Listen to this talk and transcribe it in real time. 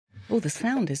Oh, the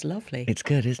sound is lovely. It's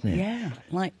good, isn't it? Yeah,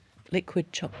 like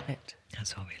liquid chocolate.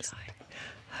 That's what we like.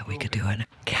 We could do a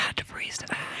Cadbury's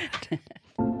ad.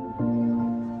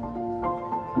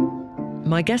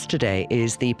 My guest today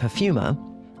is the perfumer,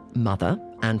 mother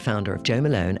and founder of Jo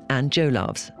Malone and Jo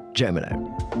Loves Jo Malone.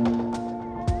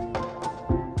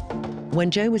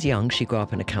 When Jo was young, she grew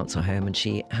up in a council home and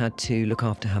she had to look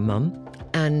after her mum,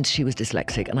 and she was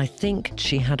dyslexic. And I think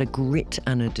she had a grit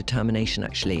and a determination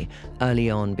actually early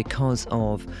on because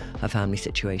of her family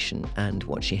situation and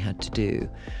what she had to do.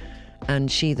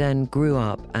 And she then grew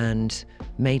up and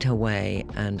made her way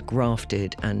and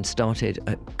grafted and started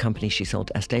a company she sold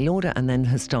to Estee Lauder, and then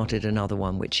has started another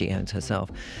one which she owns herself.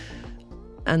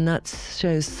 And that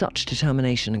shows such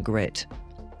determination and grit.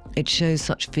 It shows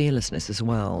such fearlessness as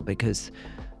well, because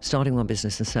starting one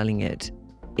business and selling it,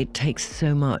 it takes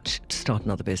so much to start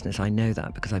another business. I know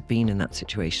that because I've been in that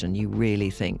situation. You really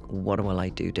think, what will I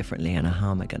do differently and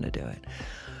how am I going to do it?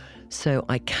 So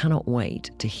I cannot wait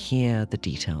to hear the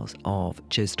details of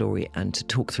Jo's story and to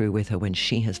talk through with her when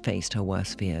she has faced her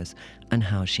worst fears and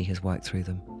how she has worked through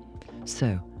them.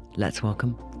 So let's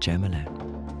welcome Jo Malone.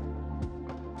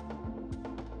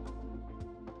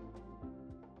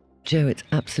 Jo, it's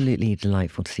absolutely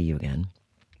delightful to see you again.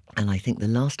 And I think the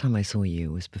last time I saw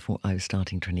you was before I was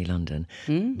starting Trinny London.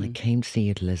 I came to see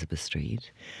you at Elizabeth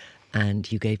Street and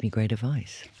you gave me great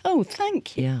advice. Oh,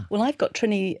 thank you. Yeah. Well, I've got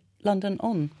Trinny London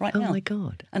on right now. Oh my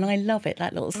God. And I love it.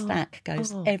 That little stack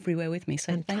goes everywhere with me.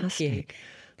 So thank you.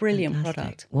 Brilliant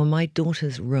product. Well, my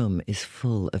daughter's room is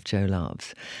full of Jo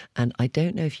Loves. And I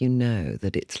don't know if you know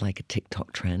that it's like a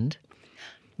TikTok trend.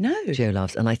 No. Jo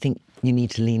Loves. And I think you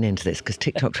need to lean into this because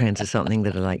TikTok trends are something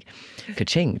that are like,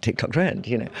 ka-ching, TikTok trend,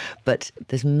 you know. But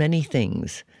there's many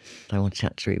things that I want to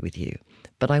chat through with you.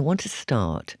 But I want to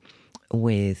start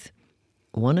with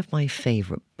one of my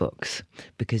favourite books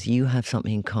because you have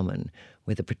something in common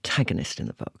with the protagonist in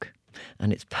the book.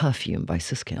 And it's Perfume by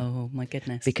Susskind. Oh, my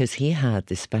goodness. Because he had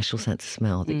this special sense of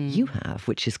smell that you have,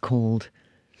 which is called...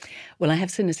 Well, I have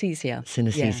synaesthesia.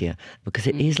 Synaesthesia, Yeah. because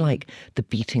it is like the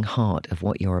beating heart of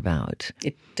what you're about.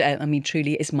 It,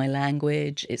 truly, it's my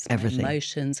language, it's my Everything.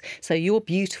 emotions. So your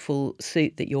beautiful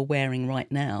suit that you're wearing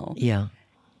right now, Yeah.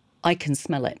 I can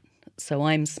smell it. So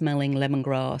I'm smelling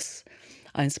lemongrass,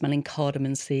 I'm smelling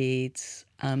cardamom seeds.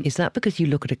 Is that because you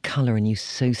look at a colour and you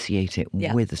associate it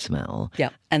with a smell? Yeah,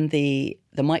 and the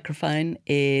microphone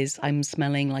is, I'm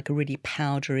smelling like a really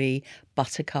powdery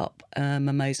buttercup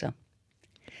mimosa.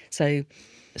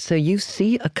 So you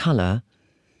see a colour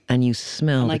and you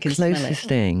smell And I the can smell closest it.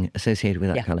 thing associated with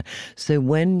that Yeah. colour. So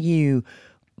when you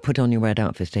put on your red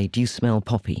outfit today, do you smell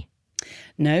poppy?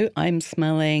 no, I'm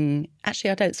smelling...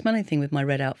 Actually, I don't smell anything with my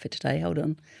red outfit today. Hold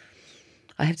on.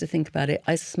 I have to think about it.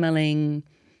 I'm smelling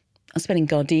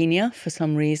gardenia for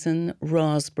some reason,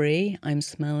 raspberry. I'm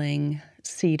smelling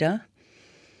cedar.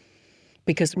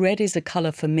 Because red is a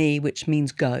colour for me which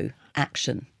means go,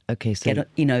 action. Okay, so...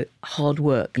 Hard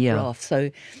work, graft.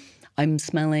 So I'm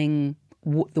smelling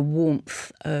the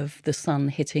warmth of the sun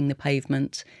hitting the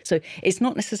pavement. So it's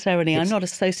not necessarily, I'm not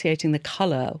associating the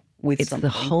colour with it's something. the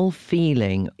whole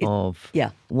feeling of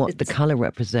what the it's- colour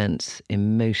represents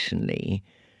emotionally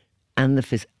and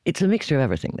it's a mixture of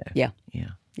everything though. Yeah. Yeah.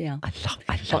 Yeah. I love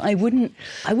But I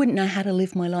wouldn't know how to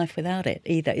live my life without it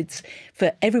either. It's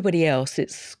for everybody else,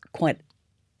 it's quite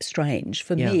strange.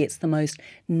 For me, it's the most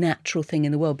natural thing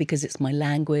in the world because it's my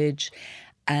language,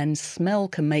 and smell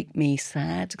can make me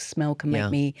sad. Smell can make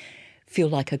me feel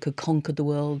like I could conquer the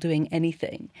world doing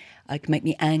anything. It can make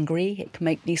me angry. It can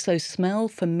make me... So smell,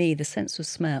 for me, the sense of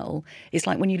smell, is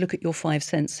like when you look at your five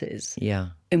senses. Yeah.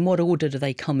 In what order do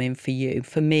they come in for you?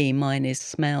 For me, mine is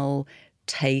smell,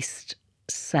 taste,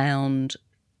 sound,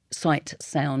 sight,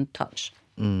 sound, touch.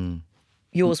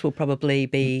 Yours will probably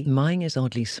be... Mine is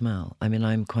oddly smell. I mean,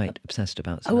 I'm quite obsessed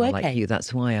about smell like you.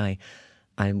 That's why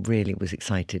I really was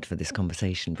excited for this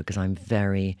conversation because I'm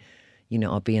very...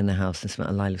 I'll be in the house and smell.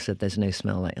 And Lila said, "There's no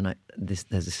smell like," and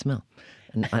there's a smell,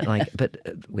 and I like, but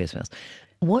weird smells.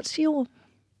 What's your,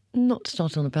 not to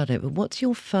start on about it, but what's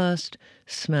your first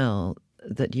smell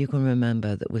that you can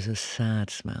remember that was a sad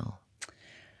smell?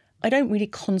 I don't really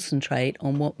concentrate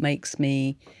on what makes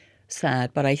me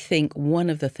sad, but I think one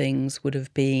of the things would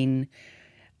have been,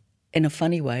 in a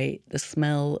funny way, the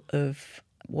smell of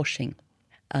washing.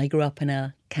 I grew up in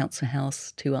a council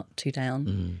house, 2 up, 2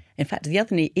 down. In fact, the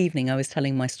other evening I was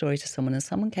telling my story to someone and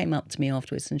someone came up to me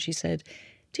afterwards and she said,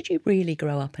 "Did you really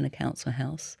grow up in a council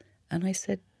house?" And I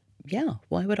said, "Yeah,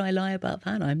 why would I lie about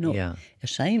that? I'm not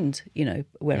ashamed,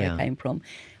 where I came from."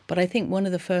 But I think one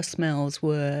of the first smells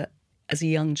were as a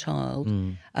young child,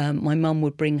 my mum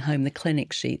would bring home the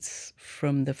clinic sheets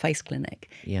from the face clinic,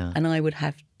 and I would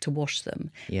have to wash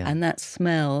them. And that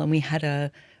smell, and we had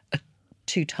a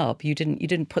two tub. You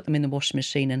didn't put them in the washing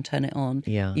machine and turn it on.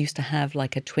 You used to have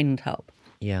like a twin tub.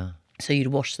 So you'd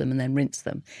wash them and then rinse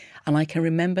them. And I can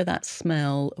remember that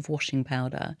smell of washing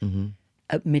powder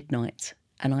at midnight.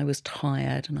 And I was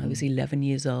tired, and I was 11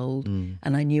 years old,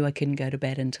 and I knew I couldn't go to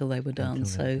bed until they were done.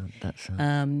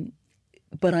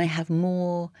 But I have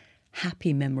more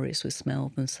happy memories with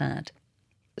smell than sad.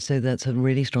 So that's a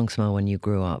really strong smell when you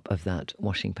grew up of that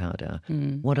washing powder.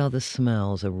 What other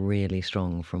smells are really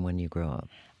strong from when you grew up?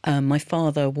 My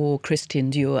father wore Christian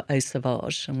Dior Eau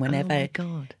Sauvage, and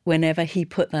whenever he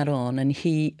put that on, and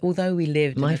although we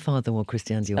lived... My father wore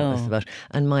Christian Dior Eau Sauvage,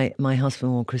 and my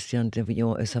husband wore Christian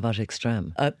Dior Eau Sauvage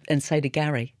Extreme. And so did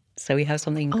Gary. So we have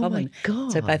something in common. Oh, my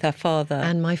God. So both our father...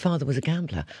 And my father was a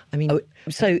gambler. I mean...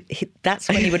 that's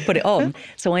when he would put it on.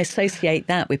 So I associate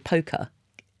that with poker.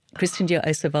 Christian Dior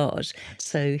Eau Sauvage.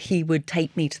 So he would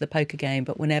take me to the poker game,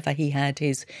 but whenever he had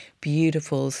his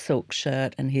beautiful silk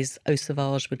shirt and his Eau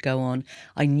Sauvage would go on,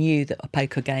 I knew that a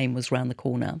poker game was round the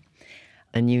corner.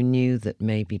 And you knew that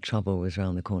maybe trouble was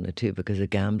round the corner too, because a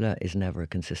gambler is never a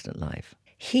consistent life.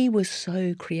 He was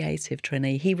so creative,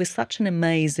 Trinny. He was such an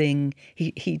amazing...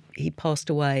 He passed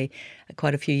away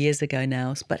quite a few years ago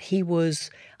now, but he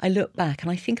was... I look back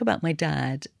and I think about my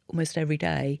dad almost every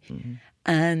day,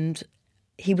 and...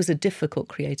 he was a difficult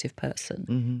creative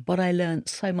person, but I learned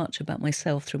so much about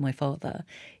myself through my father.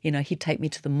 You know, he'd take me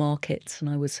to the markets and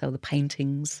I would sell the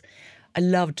paintings. I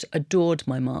adored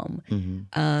my mum.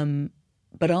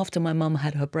 But after my mum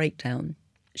had her breakdown,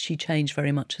 she changed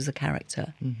very much as a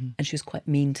character, and she was quite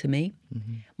mean to me.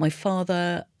 My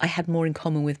father, I had more in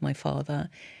common with my father,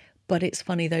 but it's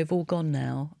funny, they've all gone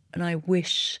now, and I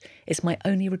wish, it's my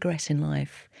only regret in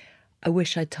life, I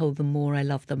wish I'd told them more I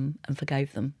loved them and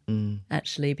forgave them,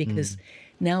 actually, because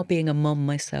now being a mum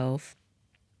myself,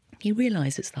 you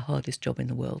realise it's the hardest job in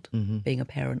the world, being a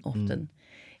parent often.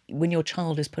 When your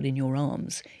child is put in your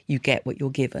arms, you get what you're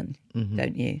given,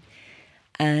 don't you?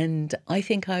 And I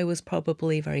think I was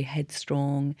probably very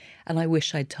headstrong, and I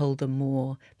wish I'd told them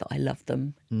more that I loved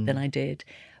them than I did.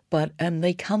 But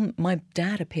my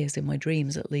dad appears in my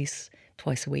dreams at least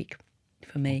twice a week.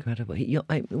 For me. Incredible.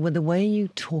 The way you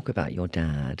talk about your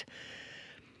dad,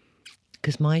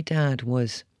 because my dad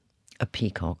was a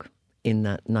peacock in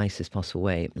that nicest possible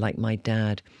way. Like, my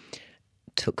dad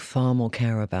took far more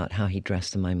care about how he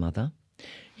dressed than my mother.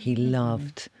 He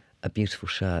loved a beautiful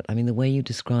shirt. I mean, the way you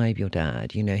describe your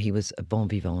dad, you know, he was a bon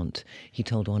vivant. He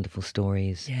told wonderful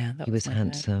stories. Yeah, he was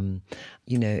handsome. Dad.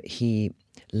 You know, he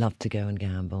loved to go and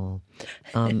gamble.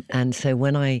 And so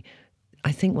when I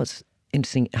think what's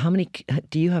interesting.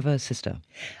 Do you have a sister?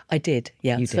 I did,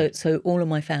 yeah. You did. So all of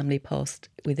my family passed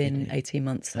within 18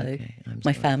 months. So okay,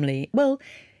 my family, well,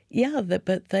 yeah,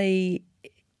 but I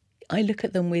look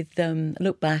at them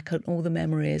look back at all the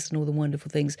memories and all the wonderful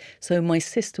things. So my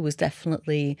sister was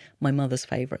definitely my mother's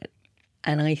favourite.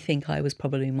 And I think I was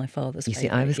probably my father's favourite. You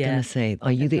see, I was going to say,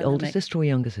 are you the older sister or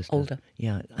younger sister? Older.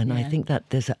 Yeah, and I think that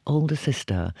there's an older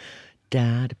sister,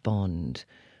 dad bond,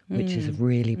 which is a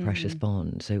really precious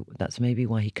bond. So that's maybe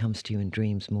why he comes to you in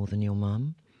dreams more than your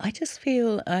mum. I just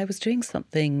feel I was doing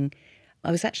something.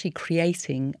 I was actually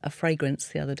creating a fragrance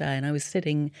the other day, and I was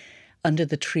sitting under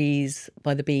the trees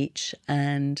by the beach,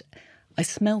 and I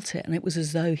smelt it, and it was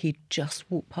as though he'd just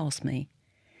walked past me.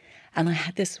 And I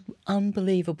had this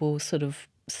unbelievable sort of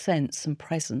sense and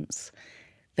presence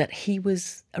that he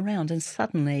was around. And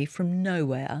suddenly, from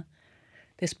nowhere,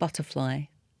 this butterfly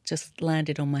just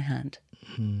landed on my hand.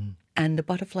 And the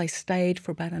butterfly stayed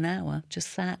for about an hour, just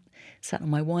sat on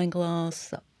my wine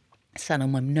glass, sat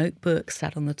on my notebook,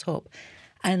 sat on the top.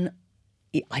 And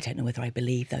I don't know whether I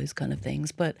believe those kind of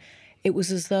things, but it was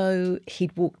as though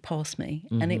he'd walked past me.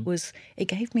 And it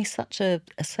gave me such a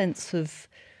sense of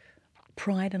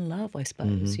pride and love, I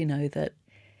suppose, you know, that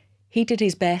he did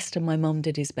his best and my mum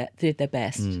did their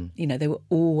best. You know, they were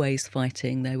always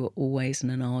fighting. They were always in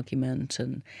an argument,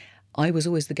 and I was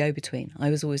always the go-between. I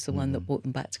was always the one that brought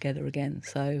them back together again.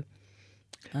 So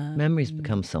memories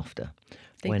become softer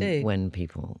when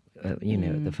people, you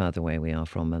know, the further away we are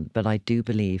from them. But I do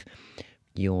believe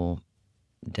your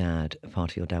dad,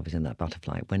 part of your dad was in that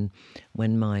butterfly.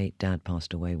 When my dad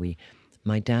passed away,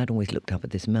 my dad always looked up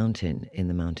at this mountain in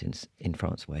the mountains in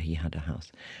France where he had a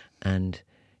house, and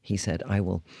he said, I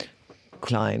will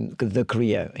climb the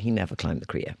Creole. He never climbed the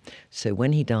Creole. So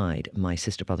when he died, my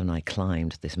sister, brother and I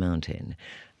climbed this mountain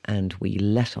and we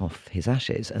let off his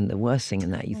ashes. And the worst thing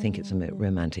in that, you think it's a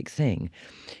romantic thing,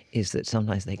 is that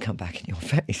sometimes they come back in your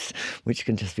face, which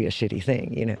can just be a shitty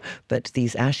thing, you know. But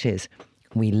these ashes,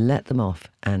 we let them off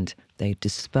and they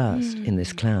dispersed in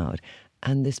this cloud.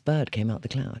 And this bird came out the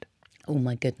cloud. Oh,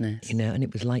 my goodness. You know, and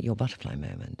it was like your butterfly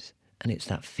moment. And it's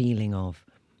that feeling of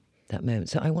that moment.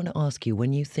 So I want to ask you,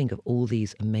 when you think of all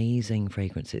these amazing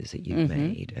fragrances that you've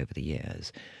made over the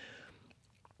years,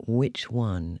 which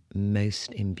one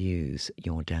most imbues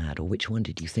your dad, or which one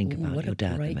did you think about your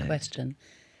dad the most? What a great question.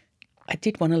 I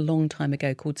did one a long time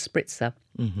ago called Spritzer,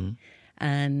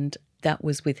 and that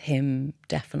was with him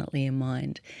definitely in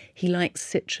mind. He likes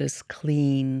citrus,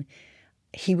 clean.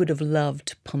 He would have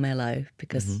loved pomelo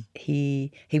because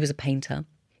he was a painter.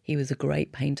 He was a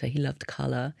great painter. He loved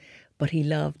colour, but he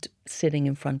loved sitting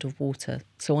in front of water.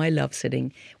 So I love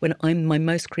sitting, when I'm my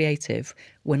most creative,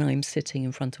 when I'm sitting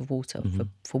in front of water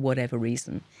for whatever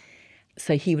reason.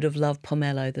 So he would have loved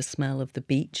pomelo, the smell of the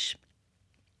beach.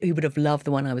 He would have loved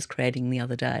the one I was creating the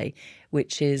other day,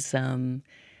 which is,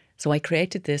 so I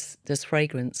created this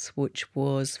fragrance, which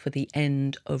was for the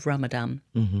end of Ramadan,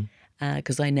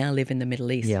 because I now live in the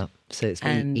Middle East. Yeah, so it's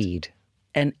really Eid.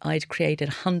 And I'd created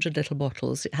 100 little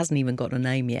bottles. It hasn't even got a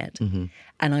name yet.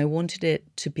 And I wanted it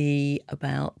to be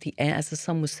about the air as the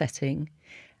sun was setting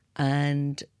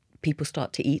and people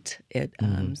start to eat it.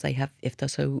 They have iftar,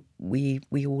 so we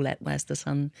all ate as the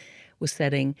sun was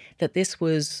setting. That this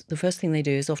was, the first thing they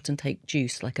do is often take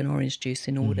juice, like an orange juice,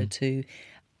 in order to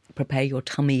prepare your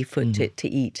tummy for it to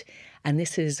eat. And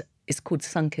this is, it's called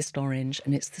sun-kissed orange,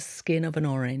 and it's the skin of an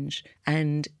orange.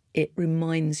 And it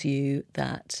reminds you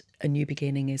that a new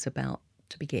beginning is about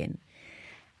to begin.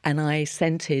 And I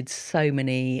scented so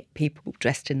many people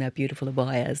dressed in their beautiful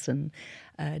abayas and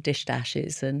dished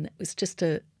ashes, and it was just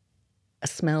a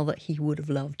smell that he would have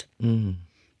loved.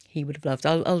 He would have loved.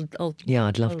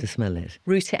 I'd love to smell it.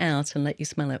 Root it out and let you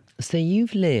smell it. So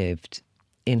you've lived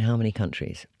in how many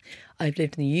countries? I've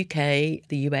lived in the UK,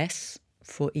 the US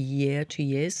for a year, 2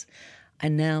 years,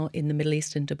 and now in the Middle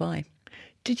East and Dubai.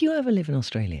 Did you ever live in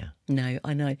Australia? No,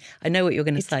 I know what you're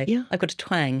going to say. Yeah. I've got a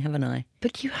twang, haven't I?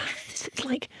 But you have this, it's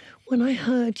like, when I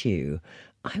heard you,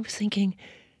 I was thinking,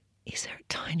 is there a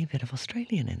tiny bit of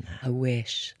Australian in there? I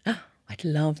wish. I'd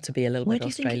love to be a little Where bit do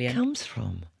you Australian. think it comes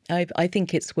from? I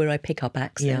think it's where I pick up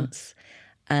accents.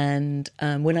 And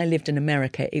when I lived in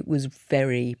America, it was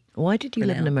very Why did you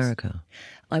live in pronounced. America?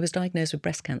 I was diagnosed with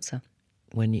breast cancer.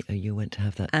 When you went to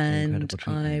have that incredible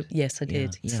treatment? Yes, I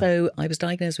did. Yeah. So I was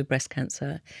diagnosed with breast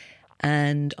cancer,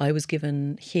 and I was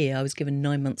given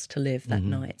 9 months to live that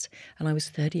night. And I was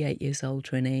 38 years old,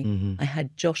 Trinny. I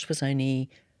had, Josh was only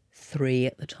 3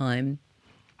 at the time.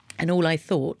 And all I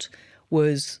thought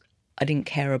was I didn't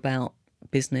care about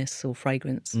business or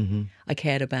fragrance. I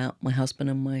cared about my husband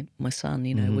and my son,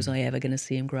 you know, was I ever going to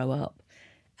see him grow up?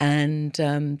 And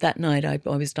that night I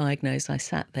was diagnosed. I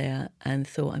sat there and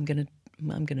thought, I'm going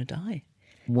to die.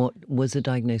 What was the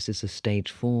diagnosis? Of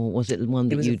stage 4? Was it one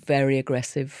that It was a very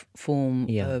aggressive form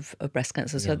of breast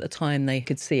cancer. So at the time they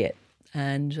could see it,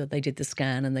 and they did the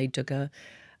scan and they took a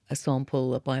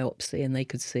sample, a biopsy, and they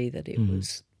could see that it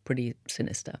was pretty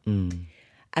sinister.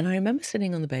 And I remember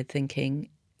sitting on the bed thinking,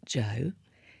 Jo,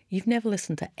 you've never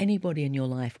listened to anybody in your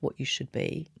life what you should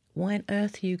be. Why on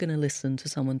earth are you going to listen to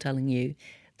someone telling you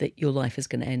that your life is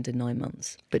going to end in 9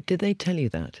 months? But did they tell you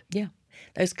that? Yeah.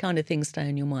 Those kind of things stay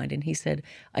in your mind. And he said,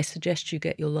 I suggest you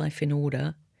get your life in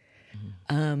order.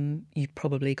 You've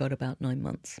probably got about 9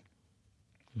 months,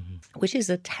 which is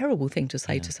a terrible thing to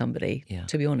say to somebody,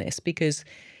 to be honest, because,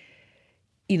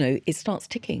 you know, it starts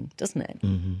ticking, doesn't it?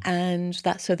 And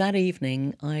that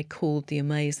evening I called the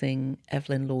amazing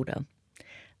Evelyn Lauder,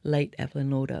 late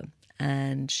Evelyn Lauder,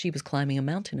 and she was climbing a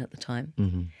mountain at the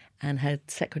time, and her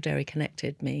secretary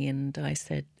connected me, and I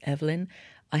said, Evelyn,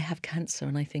 I have cancer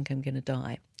and I think I'm going to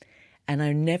die. And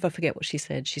I'll never forget what she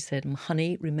said. She said,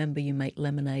 honey, remember you make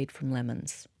lemonade from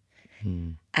lemons.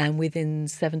 And within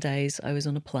 7 days, I was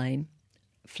on a plane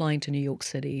flying to New York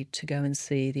City to go and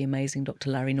see the amazing Dr.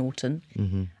 Larry Norton.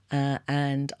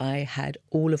 And I had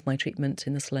all of my treatment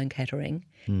in the Sloan Kettering.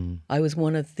 I was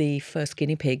one of the first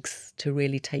guinea pigs to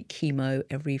really take chemo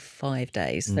every 5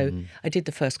 days. So I did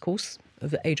the first course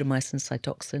of adriamycin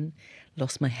cytoxin,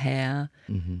 lost my hair,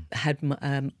 had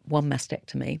one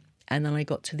mastectomy, and then I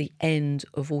got to the end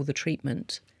of all the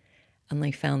treatment and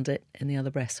they found it in the other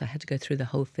breast. So I had to go through the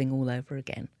whole thing all over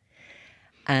again.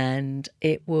 And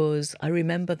it was, I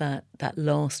remember that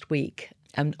last week,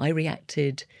 and I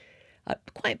reacted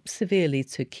quite severely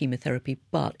to chemotherapy,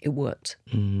 but it worked.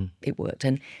 It worked.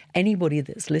 And anybody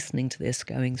that's listening to this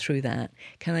going through that,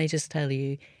 can I just tell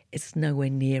you, it's nowhere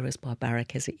near as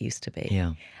barbaric as it used to be.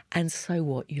 Yeah. And so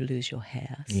what? You lose your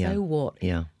hair. Yeah. So what?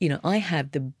 Yeah. You know, I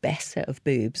have the best set of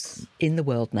boobs in the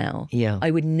world now. Yeah.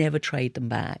 I would never trade them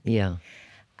back. Yeah.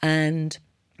 And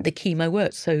the chemo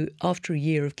worked. So after a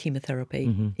year of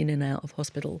chemotherapy, in and out of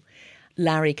hospital,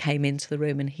 Larry came into the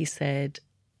room and he said,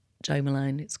 Jo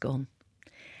Malone, it's gone.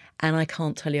 And I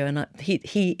can't tell you, and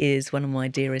he is one of my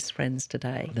dearest friends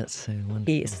today. That's so wonderful.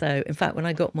 He is so, in fact, when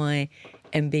I got my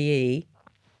MBE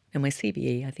and my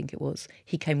CBE, I think it was,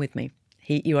 he came with me.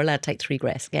 You were allowed to take 3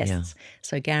 guests. Yeah.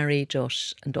 So Gary,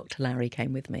 Josh and Dr. Larry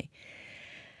came with me.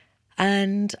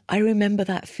 And I remember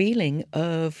that feeling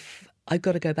of, I've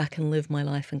got to go back and live my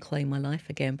life and claim my life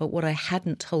again. But what I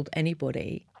hadn't told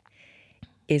anybody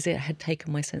is it had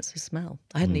taken my sense of smell.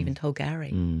 I hadn't even told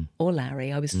Gary or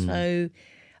Larry. I was so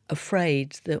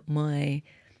afraid that my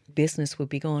business would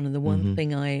be gone. And the one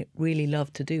thing I really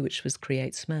loved to do, which was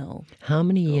create smell. How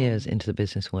many years into the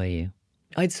business were you?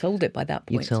 I'd sold it by that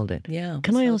point. You'd sold it? Yeah.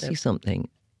 Can I ask you something?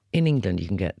 In England, you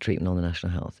can get treatment on the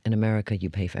National Health. In America, you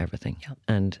pay for everything. Yeah.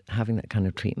 And having that kind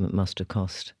of treatment must have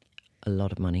cost a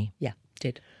lot of money. Yeah,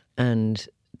 did. And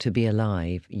to be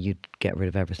alive, you'd get rid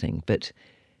of everything. But,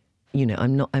 you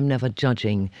know, I'm never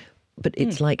judging. But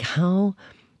it's like how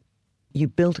you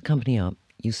built a company up,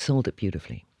 you sold it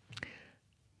beautifully.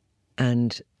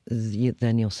 And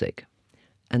then you're sick.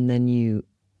 And then you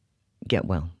get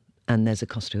well. And there's a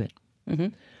cost to it. Mm-hmm.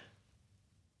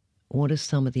 What are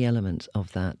some of the elements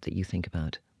of that you think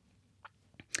about?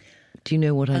 Do you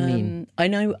know what I mean? I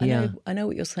know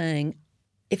what you're saying.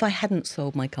 If I hadn't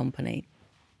sold my company,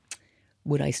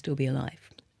 would I still be alive?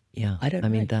 Yeah. I don't know.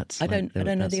 mean, that's I don't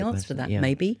know the answer to that. Yeah.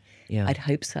 Maybe. Yeah. I'd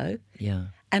hope so. Yeah.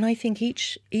 And I think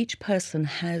each person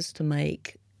has to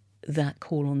make that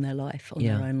call on their life, on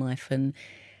their own life. And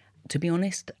to be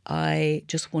honest, I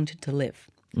just wanted to live.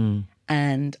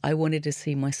 And I wanted to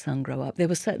see my son grow up. There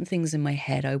were certain things in my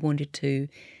head. I wanted to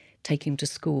take him to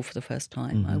school for the first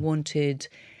time. I wanted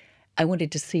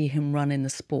to see him run in the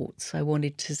sports. I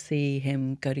wanted to see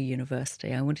him go to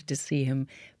university. I wanted to see him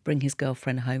bring his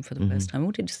girlfriend home for the first time. I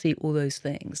wanted to see all those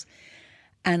things.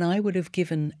 And I would have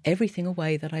given everything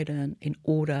away that I'd earned in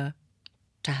order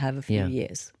to have a few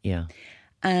years. Yeah.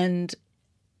 And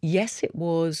yes, it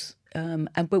was,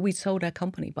 but we'd sold our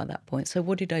company by that point. So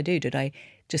what did I do? Did I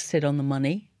just sit on the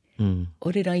money?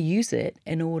 Or did I use it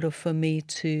in order for me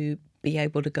to be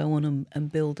able to go on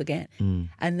and build again?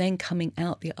 And then coming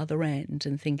out the other end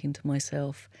and thinking to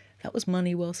myself, that was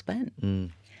money well spent.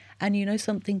 And you know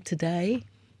something, today,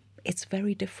 it's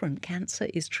very different. Cancer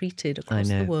is treated across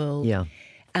the world. Yeah.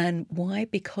 And why?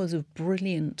 Because of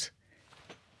brilliant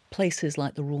places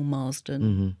like the Royal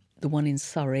Marsden, the one in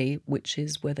Surrey, which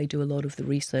is where they do a lot of the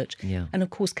research. Yeah. And of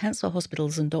course, cancer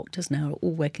hospitals and doctors now are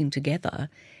all working together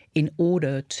in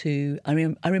order to,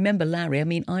 I remember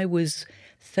Larry, I was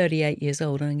 38 years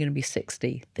old and I'm going to be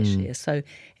 60 this year. So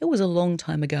it was a long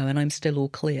time ago and I'm still all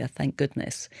clear, thank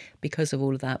goodness, because of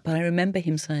all of that. But I remember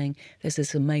him saying there's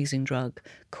this amazing drug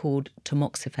called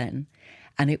tamoxifen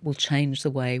and it will change the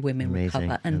way women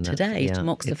recover. And today,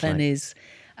 tamoxifen is,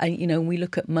 we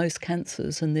look at most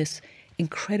cancers and this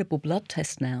incredible blood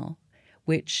test now,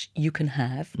 which you can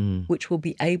have, which will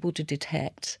be able to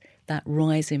detect that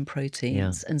rise in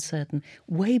proteins and certain,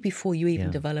 way before you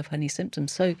even develop any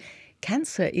symptoms. So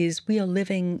cancer is, we are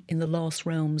living in the last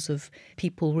realms of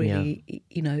people really,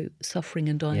 suffering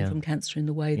and dying from cancer in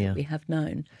the way that we have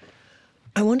known.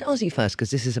 I want to ask you first,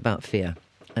 because this is about fear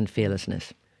and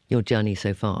fearlessness. Your journey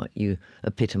so far, you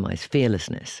epitomise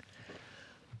fearlessness.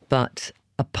 But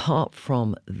apart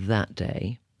from that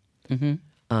day,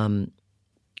 when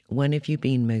have you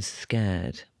been most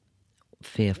scared,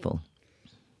 fearful?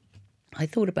 I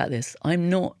thought about this. I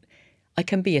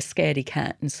can be a scaredy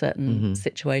cat in certain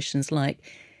situations, like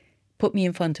put me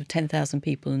in front of 10,000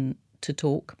 people to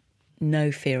talk,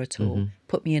 no fear at all.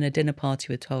 Put me in a dinner party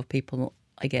with 12 people,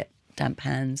 I get damp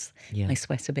hands, I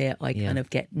sweat a bit, I kind of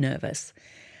get nervous.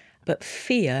 But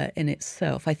fear in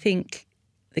itself, I think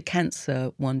the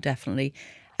cancer one definitely,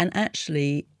 and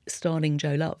actually starting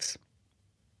Jo Loves.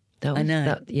 I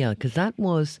know. Because that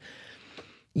was...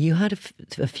 You had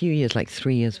a few years, like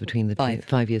 3 years between the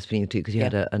 5 years between the two, because you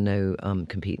had a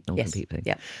non-compete thing.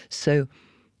 Yeah. So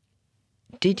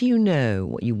did you know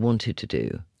what you wanted to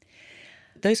do?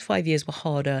 Those 5 years were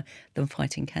harder than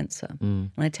fighting cancer. And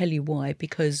I tell you why,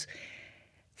 because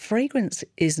fragrance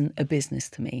isn't a business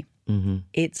to me.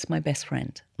 It's my best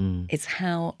friend. It's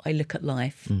how I look at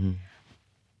life.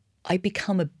 I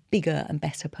become a bigger and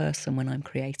better person when I'm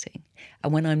creating.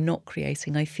 And when I'm not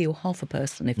creating, I feel half a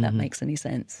person, if that makes any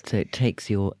sense. So it takes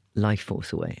your life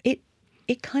force away.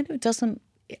 It kind of doesn't,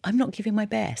 I'm not giving my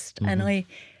best. And I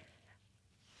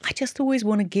just always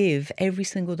want to give every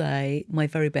single day my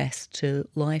very best to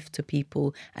life, to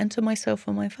people, and to myself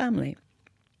and my family.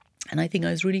 And I think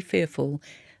I was really fearful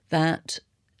that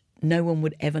no one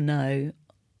would ever know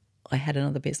I had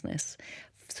another business.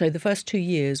 So the first 2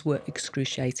 years were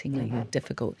excruciatingly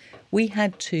difficult. We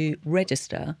had to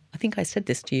register. I think I said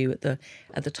this to you at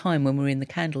the time when we were in the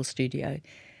Candle studio,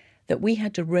 that we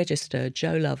had to register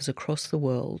Jo Loves across the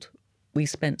world. We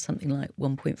spent something like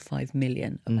 1.5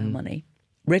 million of our money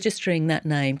registering that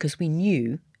name, because we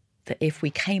knew that if we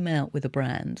came out with a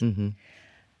brand,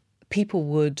 people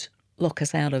would lock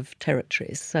us out of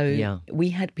territories. So we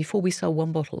had, before we sold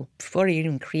one bottle, before I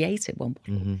even created one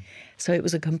bottle. So it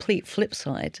was a complete flip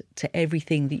side to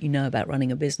everything that you know about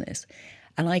running a business.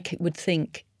 And I would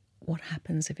think, what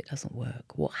happens if it doesn't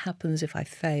work? What happens if I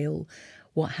fail?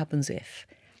 What happens if?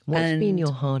 What's been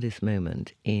your hardest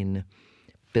moment in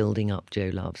building up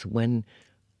Jo Loves? When,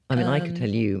 I mean, I could tell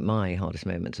you my hardest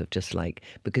moments of just like,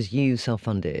 because you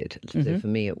self-funded. So for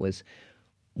me, it was,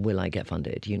 will I get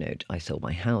funded? You know, I sold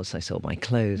my house, I sold my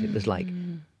clothes. It was like,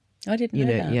 I didn't know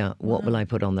that. Yeah, what will I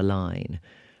put on the line?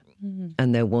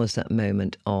 And there was that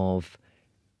moment of,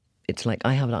 it's like,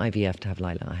 I have an IVF to have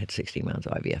Lila. I had 16 rounds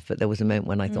of IVF, but there was a moment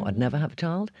when I thought I'd never have a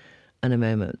child, and a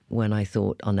moment when I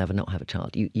thought I'll never not have a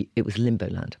child. It was limbo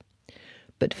land.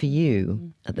 But for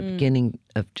you, at the beginning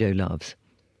of Jo Loves,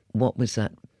 what was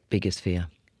that biggest fear?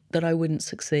 That I wouldn't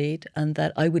succeed, and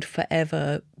that I would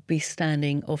forever be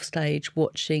standing off stage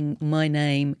watching my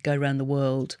name go around the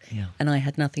world, and I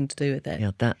had nothing to do with it.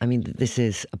 Yeah, this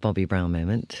is a Bobby Brown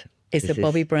moment. It's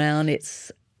Bobby Brown,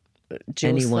 it's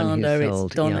Jill Sander,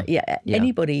 it's Donna,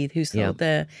 anybody who sold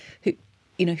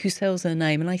who sells their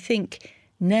name. And I think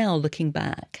now, looking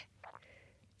back,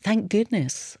 thank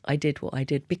goodness I did what I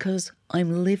did, because I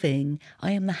am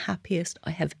the happiest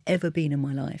I have ever been in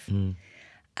my life.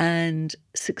 And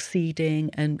succeeding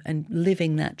and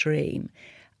living that dream.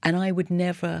 And I would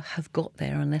never have got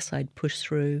there unless I'd pushed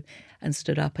through and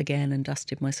stood up again and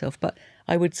dusted myself. But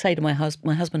I would say to my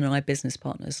husband and I, business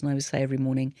partners, and I would say every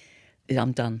morning,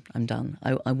 I'm done.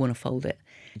 I want to fold it.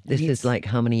 This is like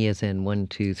how many years in? 1,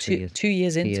 2, 3 years? 2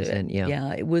 years into it.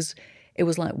 Yeah, it was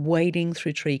like wading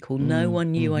through treacle. No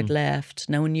one knew I'd left.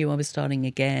 No one knew I was starting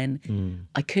again.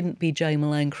 I couldn't be Jo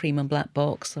Malone, cream and black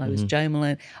box. I was Jo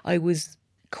Malone. I was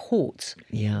caught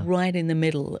right in the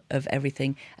middle of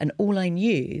everything, and all I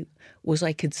knew was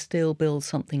I could still build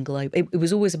something global. It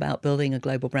was always about building a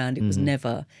global brand. It was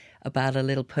never about a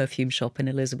little perfume shop in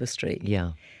Elizabeth Street.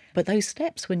 But those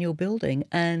steps when you're building,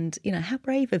 and how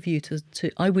brave of you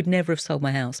to I would never have sold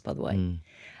my house, by the way,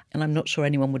 and I'm not sure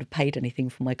anyone would have paid anything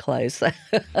for my clothes. So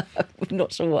I'm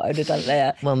not sure what I'd have done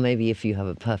there. Well, maybe if you have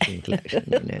a perfume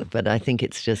collection, but I think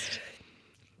it's just.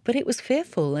 But it was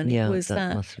fearful, and it was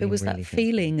that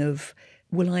feeling of,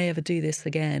 will I ever do this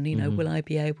again? Will I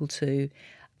be able to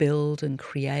build and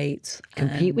create?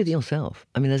 Compete with yourself.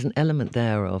 I mean, there's an element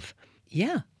there of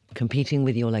competing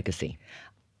with your legacy.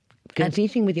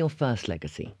 Competing with your first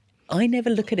legacy. I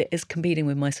never look at it as competing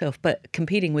with myself, but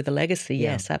competing with a legacy,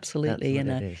 yes, absolutely,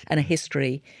 and a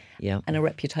history and a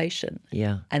reputation.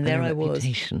 And there I was.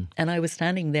 And I was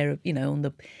standing there,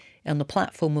 on the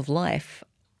platform of life,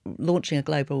 launching a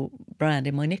global brand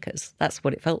in my knickers. That's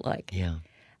what it felt like.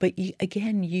 But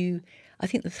I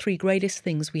think the three greatest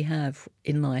things we have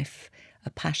in life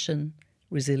are passion,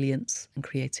 resilience, and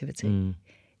creativity.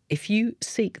 If you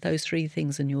seek those three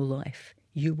things in your life,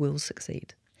 you will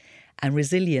succeed. And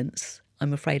resilience,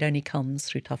 I'm afraid, only comes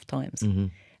through tough times.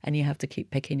 And you have to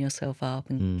keep picking yourself up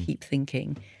and keep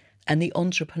thinking. And the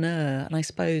entrepreneur, and I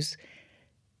suppose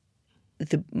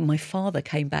my father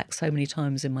came back so many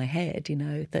times in my head,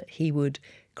 that he would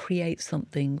create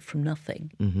something from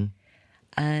nothing.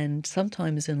 And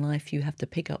sometimes in life you have to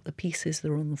pick up the pieces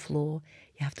that are on the floor,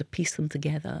 you have to piece them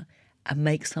together and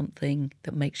make something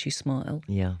that makes you smile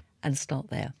and start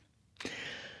there.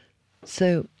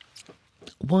 So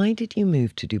why did you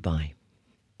move to Dubai?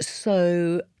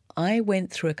 So I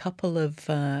went through a couple of,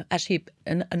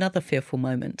 another fearful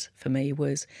moment for me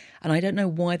was, and I don't know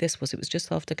why this was, it was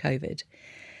just after COVID,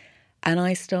 and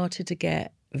I started to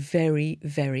get very,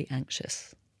 very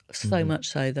anxious, so much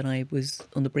so that I was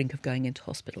on the brink of going into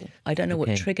hospital. I don't know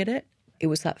what triggered it. It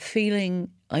was that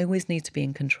feeling, I always need to be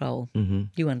in control.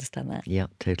 You understand that? Yeah,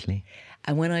 totally.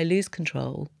 And when I lose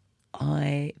control,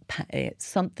 I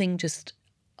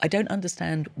don't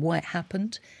understand why it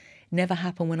happened. Never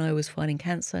happened when I was fighting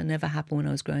cancer, never happened when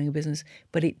I was growing a business,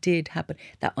 but it did happen.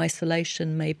 That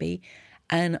isolation maybe.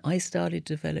 And I started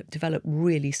to develop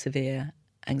really severe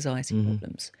anxiety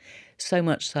problems. So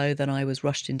much so that I was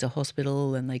rushed into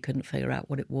hospital and they couldn't figure out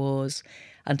what it was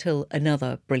until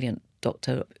another brilliant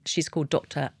doctor, she's called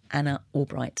Dr. Anna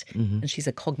Albright, and she's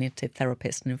a cognitive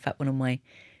therapist. And in fact, one of my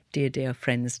dear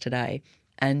friends today,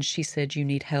 and she said, you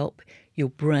need help. Your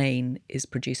brain is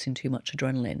producing too much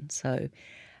adrenaline. So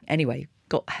anyway,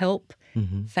 got help,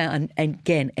 found, and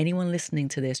again, anyone listening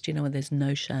to this, do you know what? There's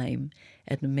no shame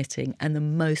in admitting. And the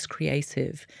most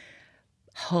creative,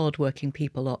 hardworking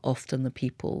people are often the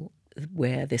people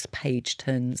where this page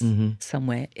turns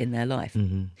somewhere in their life.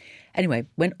 Anyway,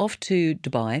 went off to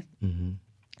Dubai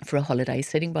for a holiday,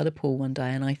 sitting by the pool one day,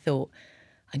 and I thought,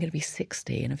 I'm going to be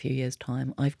 60 in a few years'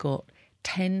 time. I've got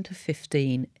 10 to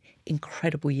 15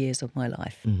 incredible years of my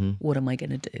life. What am I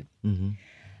going to do?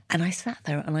 And I sat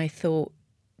there and I thought,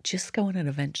 just go on an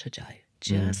adventure, Jo.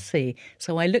 Just see.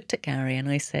 So I looked at Gary and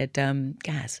I said,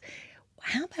 Gaz,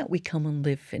 how about we come and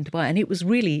live in Dubai? And it was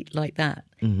really like that.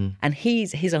 And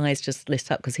his eyes just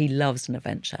lit up because he loves an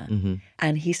adventure.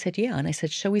 And he said, yeah. And I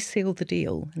said, shall we seal the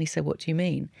deal? And he said, what do you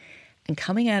mean? And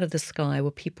coming out of the sky were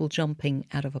people jumping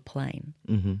out of a plane.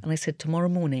 And I said, tomorrow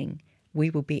morning, we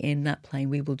will be in that plane.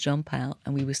 We will jump out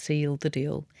and we will seal the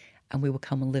deal and we will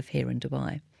come and live here in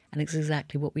Dubai. And it's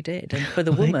exactly what we did. And for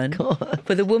the woman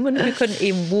who couldn't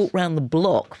even walk around the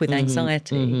block with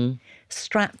anxiety,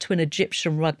 strapped to an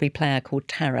Egyptian rugby player called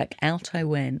Tarek, out I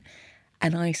went.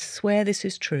 And I swear this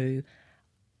is true.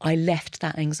 I left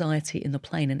that anxiety in the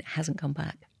plane and it hasn't come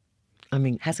back. I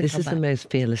mean, this is the most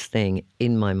fearless thing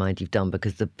in my mind you've done,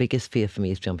 because the biggest fear for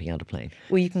me is jumping out of a plane.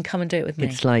 Well, you can come and do it with me.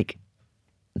 It's like,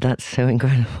 that's so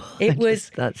incredible.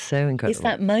 That's so incredible. It's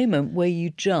that moment where you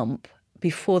jump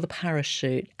before the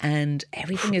parachute and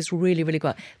everything is really, really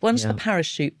quiet. Once the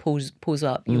parachute pulls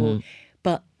up,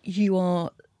 you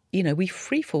are, you know, we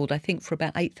free-falled, I think, for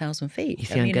about 8,000 feet. You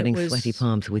see, I'm getting sweaty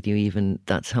palms with you even.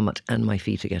 That's how much, and my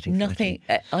feet are getting sweaty.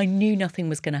 I knew nothing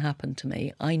was going to happen to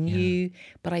me. I knew,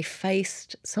 but I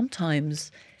faced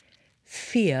sometimes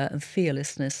fear and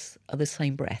fearlessness are the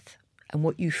same breath. And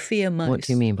what you fear most... What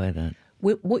do you mean by that?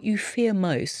 What you fear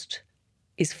most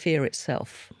is fear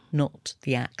itself, not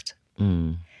the act.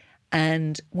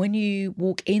 And when you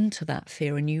walk into that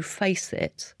fear and you face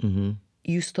it,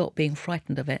 you stop being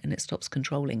frightened of it and it stops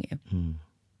controlling you.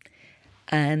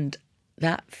 And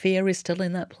that fear is still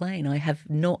in that plane.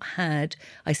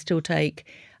 I still take,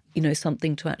 you know,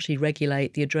 something to actually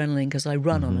regulate the adrenaline because I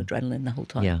run on adrenaline the whole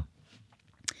time.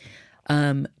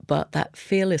 But that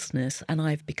fearlessness, and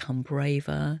I've become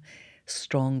braver,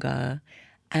 stronger,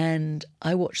 and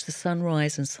I watch the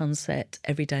sunrise and sunset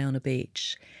every day on a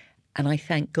beach. And I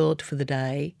thank God for the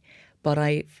day, but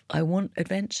I want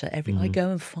adventure. I go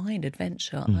and find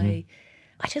adventure. I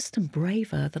just am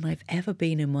braver than I've ever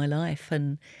been in my life,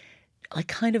 and I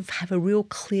kind of have a real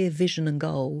clear vision and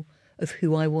goal of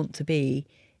who I want to be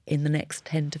in the next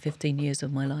 10 to 15 years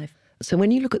of my life. So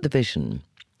when you look at the vision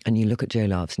and you look at Jo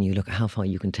Loves and you look at how far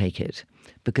you can take it,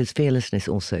 because fearlessness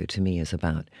also to me is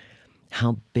about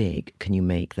how big can you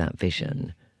make that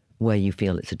vision where you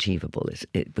feel it's achievable.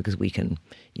 Because we can,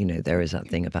 you know, there is that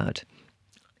thing about,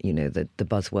 you know, the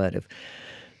buzzword of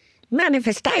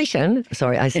manifestation.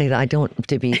 Sorry, I say that I don't want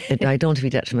to be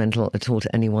detrimental at all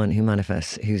to anyone who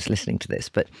manifests who's listening to this,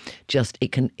 but just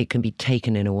it can be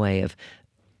taken in a way of,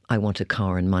 I want a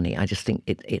car and money. I just think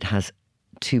it has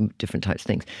two different types of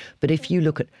things. But if you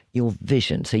look at your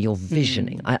vision, so you're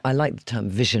visioning, I like the term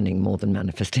visioning more than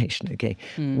manifestation, okay?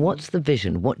 What's the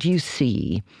vision? What do you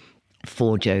see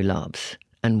for Jo Loves,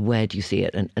 and where do you see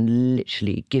it? And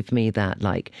literally give me that,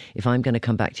 like, if I'm going to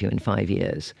come back to you in 5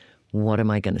 years, what am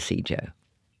I going to see, Jo?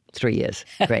 3 years.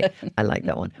 Great. I like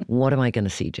that one. What am I going to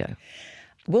see, Jo?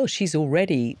 Well, she's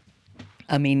already,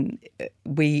 I mean,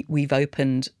 we've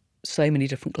opened so many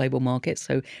different global markets.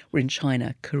 So we're in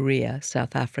China, Korea,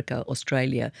 South Africa,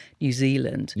 Australia, New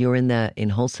Zealand. You're in there in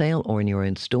wholesale or in your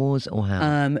own stores, or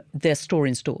how? They're store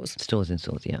in stores. Stores in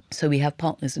stores, yeah. So we have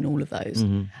partners in all of those.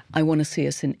 I want to see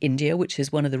us in India, which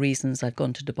is one of the reasons I've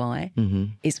gone to Dubai.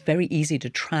 It's very easy to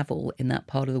travel in that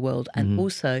part of the world. And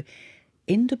also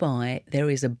in Dubai, there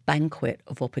is a banquet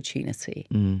of opportunity.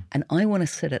 And I want to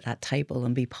sit at that table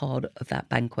and be part of that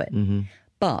banquet.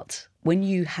 But when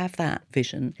you have that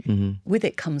vision, with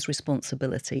it comes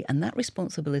responsibility, and that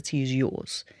responsibility is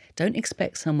yours. Don't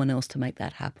expect someone else to make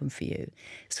that happen for you.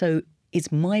 So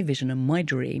it's my vision and my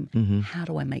dream. How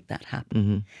do I make that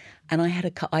happen? And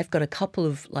I've got a couple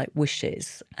of like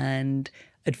wishes and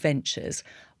adventures.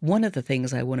 One of the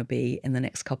things I want to be in the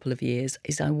next couple of years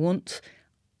is I want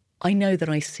I know that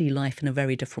I see life in a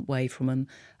very different way from an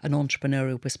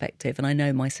entrepreneurial perspective. And I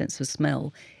know my sense of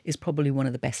smell is probably one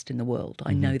of the best in the world.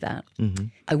 I know that.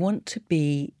 I want to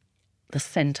be the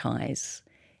scent eyes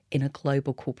in a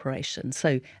global corporation.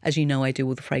 So, as you know, I do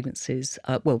all the fragrances.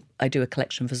 I do a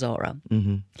collection for Zara.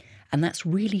 And that's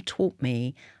really taught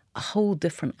me a whole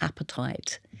different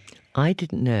appetite. I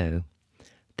didn't know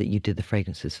that you did the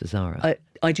fragrances for Zara.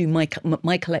 I do my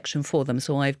collection for them.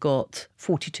 So I've got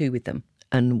 42 with them.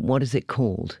 And what is it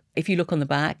called? If you look on the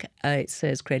back, it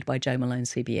says created by Jo Malone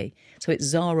CBE. So it's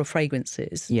Zara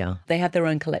fragrances. Yeah. They have their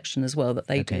own collection as well that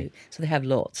they do. So they have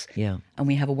lots. Yeah. And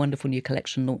we have a wonderful new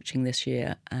collection launching this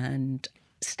year. And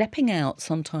stepping out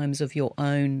sometimes of your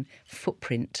own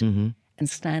footprint and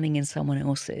standing in someone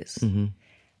else's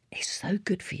is so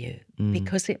good for you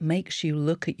because it makes you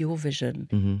look at your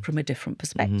vision from a different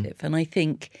perspective. And I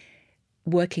think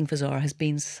working for Zara has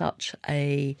been such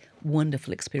a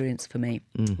wonderful experience for me.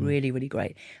 Really, really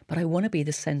great. But I want to be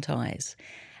the scent eyes.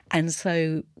 And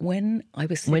so when I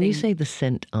was sitting... When you say the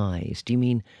scent eyes, do you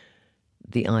mean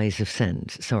the eyes of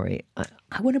scent? Sorry.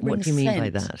 I want to bring what do you mean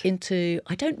by scent that? into...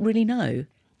 I don't really know.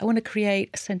 I want to create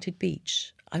a scented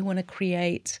beach. I want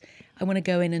to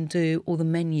go in and do all the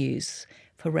menus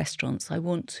for restaurants. I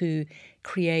want to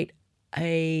create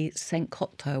a scent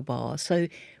cocktail bar. So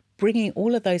bringing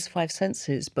all of those five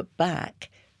senses, but back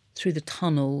through the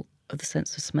tunnel of the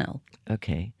sense of smell.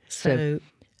 Okay. So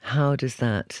how does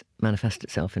that manifest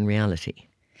itself in reality?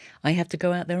 I have to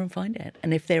go out there and find it.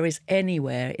 And if there is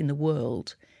anywhere in the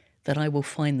world that I will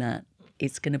find that,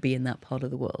 it's going to be in that part of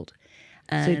the world.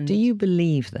 And so do you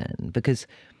believe then, because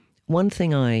one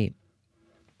thing I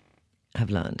have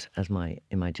learned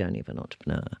in my journey of an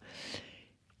entrepreneur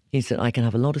is that I can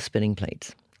have a lot of spinning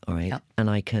plates, all right? Yep. And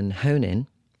I can hone in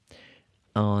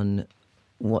on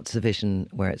what's the vision,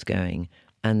 where it's going,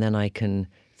 and then I can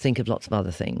think of lots of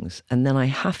other things. And then I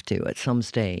have to, at some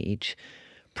stage,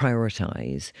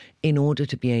 prioritize in order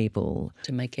to be able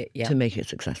to make it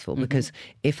successful. Because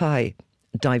if I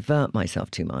divert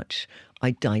myself too much,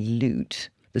 I dilute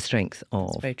the strength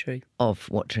of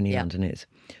what Trinny London is.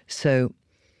 So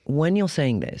when you're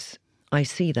saying this, I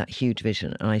see that huge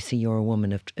vision, and I see you're a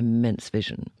woman of immense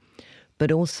vision.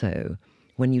 But also,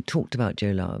 when you talked about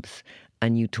Jo Loves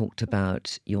and you talked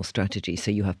about your strategy,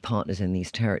 so you have partners in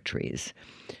these territories,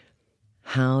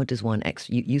 how does one,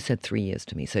 you said 3 years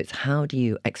to me, so it's how do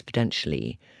you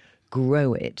exponentially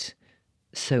grow it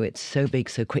so it's so big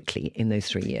so quickly in those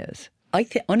 3 years?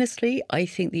 Honestly, I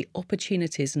think the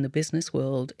opportunities in the business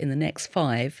world in the next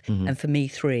 5, and for me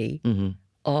 3,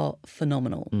 are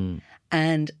phenomenal.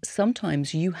 And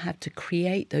sometimes you have to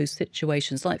create those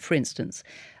situations. Like, for instance,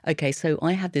 okay, so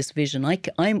I have this vision.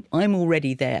 I'm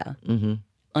already there.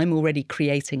 I'm already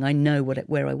creating. I know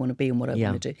where I want to be and what I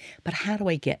want to do. But how do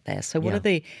I get there? So what are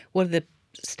the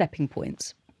stepping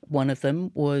points? One of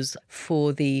them was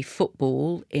for the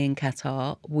football in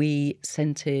Qatar.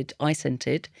 I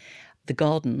scented the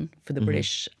garden for the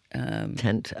British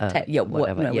tent,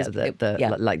 whatever. No,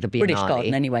 like the British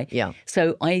garden, anyway. Yeah.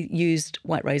 So I used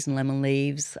white rose and lemon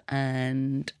leaves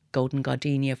and golden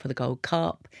gardenia for the Gold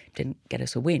Cup. Didn't get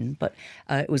us a win, but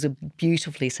it was a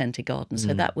beautifully scented garden.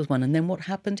 So that was one. And then what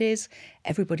happened is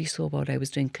everybody saw what I was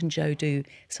doing. Can Jo do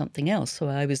something else? So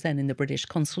I was then in the British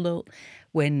consulate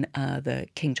when the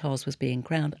King Charles was being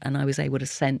crowned, and I was able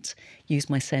to use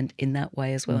my scent in that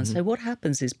way as well. And so what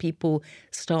happens is people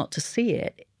start to see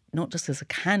it not just as a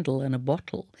candle and a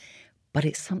bottle, but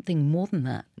it's something more than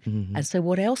that. And so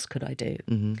what else could I do?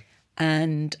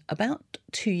 And about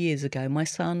 2 years ago, my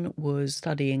son was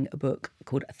studying a book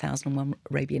called 1001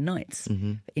 Arabian Nights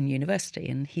in university.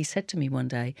 And he said to me one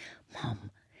day,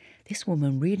 "Mum, this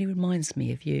woman really reminds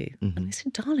me of you." And I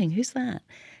said, "Darling, who's that?"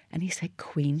 And he said,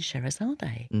 "Queen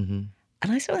Sherazade."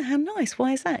 And I said, "Well, how nice.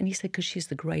 Why is that?" And he said, "Because she's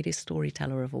the greatest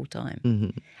storyteller of all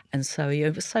time." And so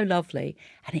it was so lovely.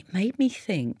 And it made me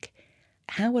think,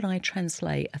 how would I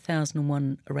translate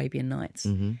 1001 Arabian Nights?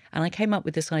 And I came up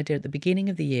with this idea at the beginning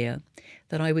of the year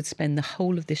that I would spend the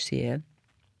whole of this year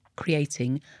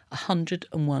creating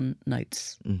 101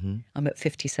 notes. I'm at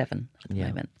 57 at the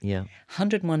moment.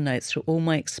 101 notes through all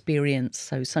my experience.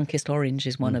 So Sunkissed Orange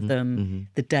is one of them.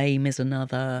 The Dame is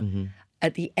another.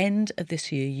 At the end of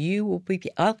this year,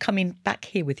 I'll come in back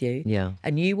here with you,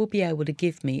 and you will be able to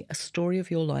give me a story of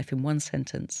your life in one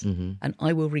sentence, and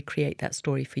I will recreate that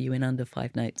story for you in under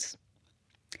 5 notes.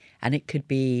 And it could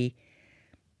be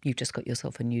you've just got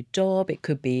yourself a new job. It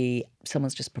could be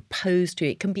someone's just proposed to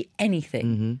you. It can be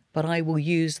anything, but I will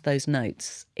use those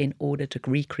notes in order to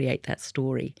recreate that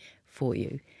story for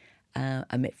you,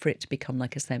 and for it to become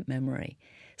like a scent memory.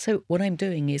 So what I'm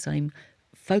doing is I'm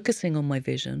focusing on my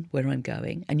vision, where I'm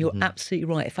going. And you're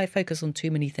absolutely right. If I focus on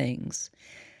too many things,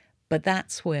 but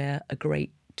that's where a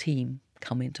great team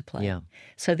come into play. Yeah.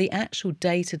 So the actual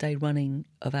day-to-day running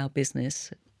of our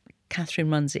business, Catherine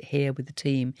runs it here with the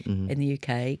team in the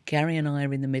UK. Gary and I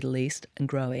are in the Middle East and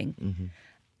growing.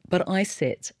 But I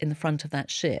sit in the front of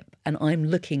that ship and I'm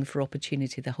looking for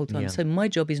opportunity the whole time. Yeah. So my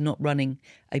job is not running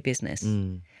a business.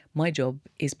 My job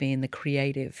is being the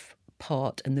creative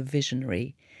part and the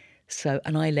visionary. So,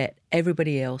 and I let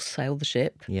everybody else sail the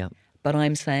ship. Yeah. But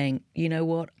I'm saying, you know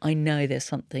what? I know there's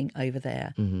something over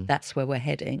there. That's where we're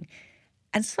heading.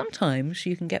 And sometimes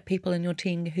you can get people in your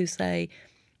team who say,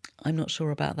 I'm not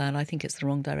sure about that. I think it's the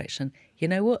wrong direction. You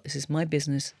know what? This is my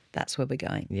business. That's where we're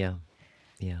going. Yeah.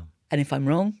 Yeah. And if I'm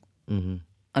wrong,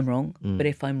 I'm wrong. But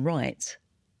if I'm right,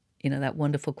 you know, that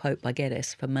wonderful quote by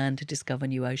Geddes, for man to discover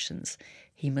new oceans,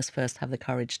 he must first have the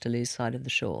courage to lose sight of the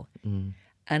shore.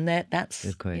 And that's,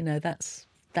 you know, that's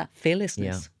that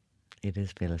fearlessness. Yeah, it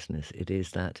is fearlessness. It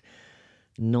is that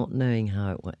not knowing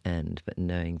how it will end, but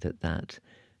knowing that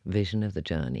vision of the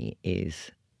journey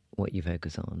is what you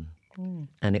focus on.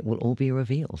 And it will all be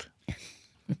revealed.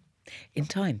 In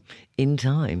time. In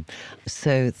time.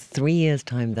 So 3 years'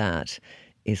 time, that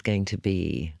is going to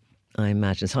be, I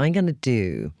imagine. So I'm going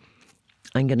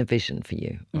to vision for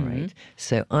you, all right?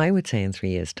 So I would say in 3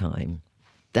 years' time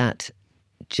that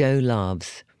Jo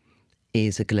Loves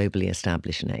is a globally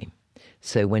established name.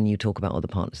 So when you talk about other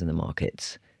partners in the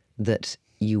markets, that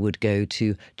you would go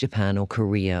to Japan or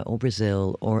Korea or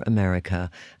Brazil or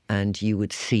America and you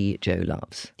would see Jo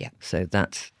Loves. Yeah. So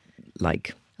that's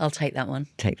like... I'll take that one.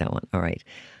 Take that one. All right.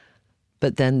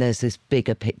 But then there's this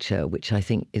bigger picture, which I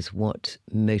think is what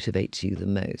motivates you the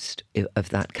most, of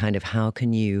that kind of how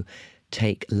can you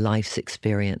take life's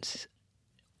experience,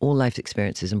 all life's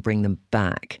experiences, and bring them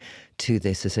back to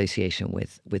this association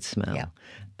with smell. Yeah.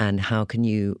 And how can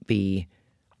you be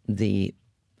the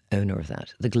owner of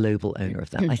that, the global owner of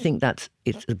that? I think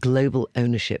it's a global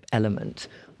ownership element,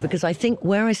 because I think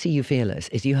where I see you fearless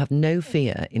is you have no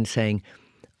fear in saying,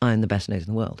 I'm the best nose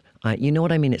in the world. You know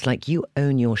what I mean? It's like you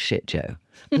own your shit, Jo.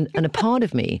 And a part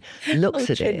of me looks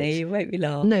at Trinny, it. you make me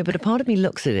laugh. No, but a part of me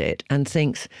looks at it and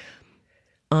thinks,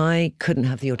 I couldn't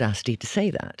have the audacity to say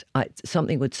that.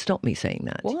 Something would stop me saying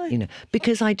that. Why? You know,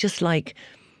 because I just like,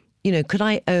 you know, could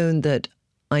I own that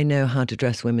I know how to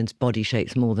dress women's body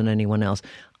shapes more than anyone else?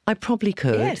 I probably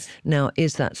could. Yes. Now,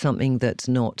 is that something that's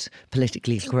not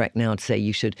politically correct now to say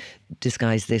you should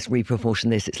disguise this,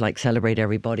 reproportion this? It's like celebrate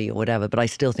everybody or whatever. But I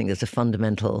still think there's a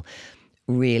fundamental,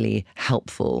 really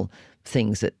helpful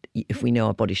things that if we know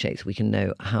our body shapes, we can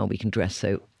know how we can dress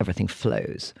so everything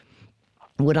flows.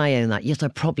 Would I own that? Yes, I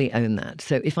probably own that.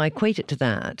 So if I equate it to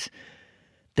that,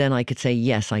 then I could say,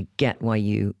 yes, I get why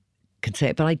you could say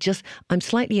it. But I'm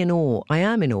slightly in awe. I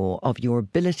am in awe of your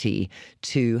ability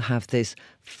to have this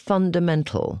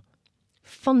fundamental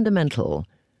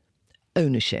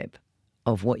ownership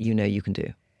of what you know you can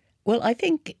do. Well, I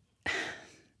think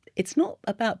it's not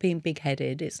about being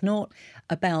big-headed. It's not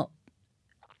about...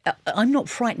 I'm not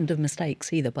frightened of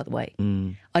mistakes either, by the way.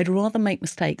 I'd rather make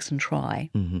mistakes and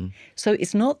try. So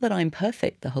it's not that I'm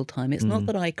perfect the whole time. It's not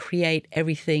that I create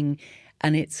everything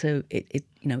and it's a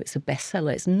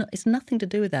bestseller. It's nothing to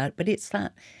do with that, but it's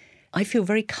that I feel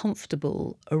very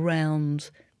comfortable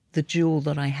around the jewel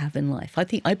that I have in life.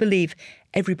 I believe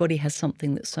everybody has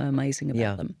something that's so amazing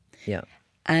about them. Yeah.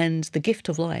 And the gift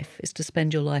of life is to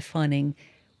spend your life finding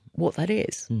what that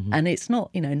is. And it's not,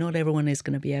 not everyone is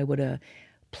going to be able to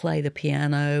play the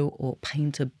piano or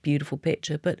paint a beautiful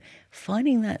picture, but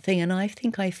finding that thing. And I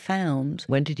think I found...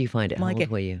 When did you find it? How old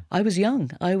were you? I was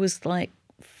young. I was like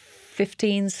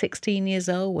 15, 16 years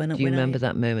old. Do you remember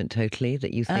that moment totally,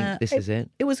 that you think this is it?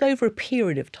 It was over a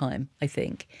period of time, I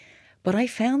think. But I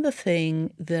found the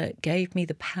thing that gave me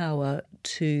the power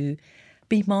to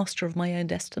be master of my own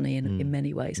destiny in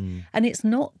many ways. And it's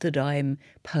not that I'm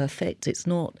perfect. It's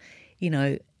not,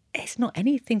 it's not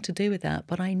anything to do with that.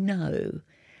 But I know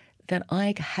that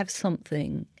I have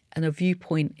something and a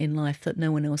viewpoint in life that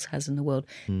no one else has in the world.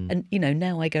 And,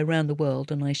 now I go around the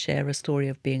world and I share a story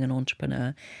of being an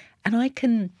entrepreneur, and I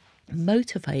can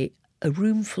motivate a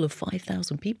room full of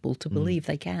 5,000 people to believe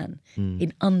they can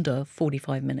in under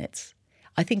 45 minutes.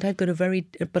 I think I've got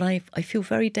but I feel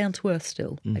very down to earth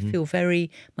still. I feel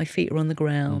my feet are on the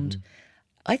ground.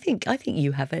 I think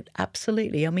you have it,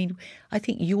 absolutely. I mean, I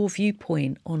think your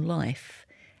viewpoint on life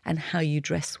and how you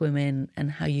dress women and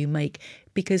how you make,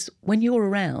 because when you're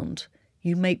around,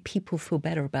 you make people feel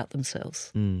better about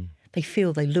themselves. they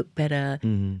feel, they look better.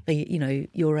 They,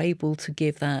 you're able to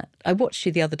give that. I watched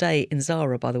you the other day in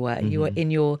Zara, by the way. You were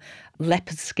in your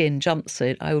leopard skin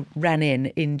jumpsuit. I ran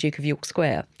in Duke of York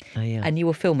Square, and you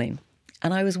were filming.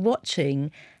 And I was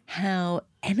watching how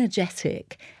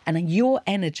energetic and your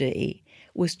energy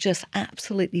was just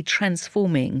absolutely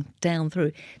transforming down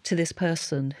through to this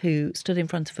person who stood in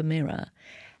front of a mirror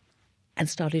and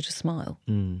started to smile.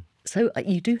 So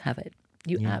you do have it.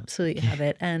 You absolutely have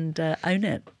it, and own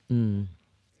it.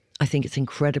 I think it's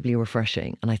incredibly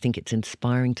refreshing, and I think it's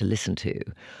inspiring to listen to,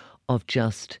 of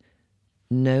just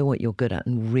know what you're good at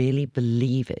and really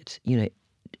believe it.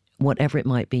 Whatever it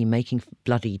might be, making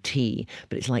bloody tea,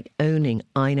 but it's like owning,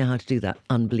 I know how to do that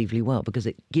unbelievably well, because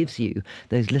it gives you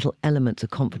those little elements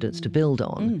of confidence to build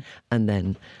on, and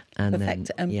then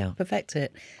perfect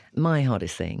it. My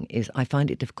hardest thing is I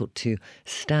find it difficult to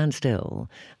stand still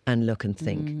and look and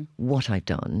think what I've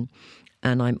done,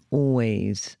 and I'm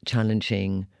always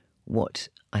challenging what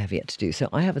I have yet to do. So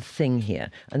I have a thing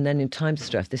here, and then in times of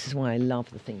stress, this is why I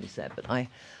love the thing you said,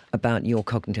 about your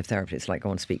cognitive therapist, like I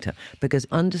want to speak to her, because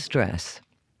under stress,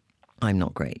 I'm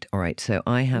not great. All right. So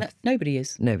I have... Nobody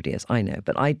is. Nobody is, I know.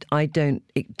 But I don't,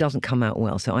 it doesn't come out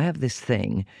well. So I have this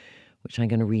thing, which I'm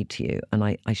going to read to you, and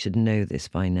I should know this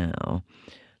by now.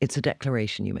 It's a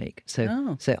declaration you make.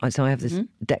 So I have this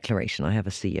declaration. I have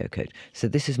a CEO code. So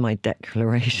this is my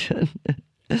declaration.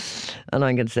 And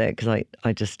I'm going to say it because I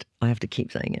have to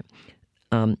keep saying it.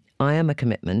 I am a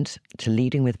commitment to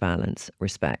leading with balance,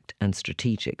 respect, and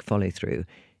strategic follow-through,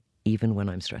 even when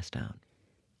I'm stressed out.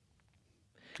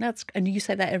 And you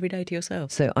say that every day to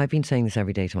yourself? So I've been saying this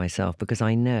every day to myself because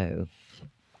I know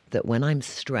that when I'm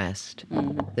stressed,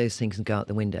 those things can go out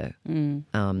the window.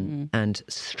 And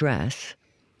stress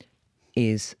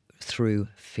is through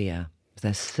fear.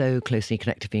 They're so closely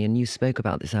connected to me. And you spoke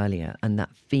about this earlier, and that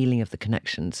feeling of the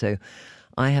connection. So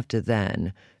I have to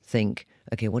then think,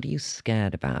 okay, what are you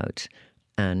scared about?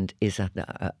 And is that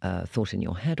a thought in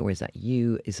your head, or is that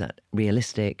you? Is that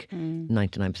realistic?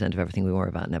 99% of everything we worry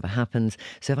about never happens.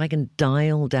 So if I can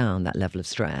dial down that level of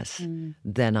stress,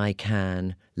 then I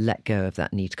can let go of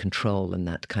that need to control and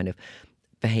that kind of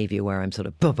behavior where I'm sort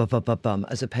of bum,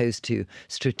 as opposed to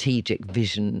strategic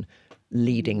vision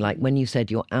leading. Like when you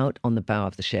said you're out on the bow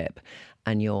of the ship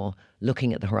and you're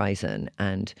looking at the horizon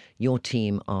and your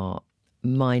team are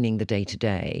mining the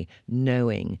day-to-day,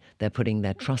 knowing they're putting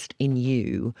their trust in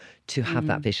you to have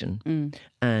that vision.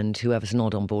 And whoever's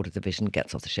not on board with the vision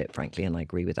gets off the ship, frankly, and I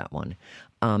agree with that one.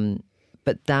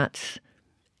 But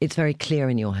it's very clear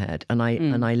in your head, and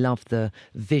I love the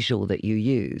visual that you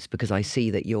use, because I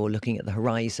see that you're looking at the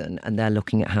horizon and they're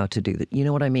looking at how to do that. You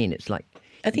know what I mean? It's like...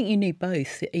 I think you need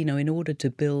both, in order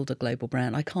to build a global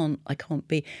brand. I can't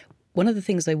be... One of the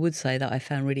things I would say that I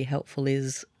found really helpful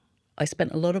is I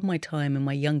spent a lot of my time in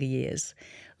my younger years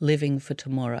living for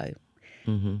tomorrow.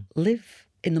 Live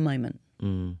in the moment.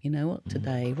 You know what?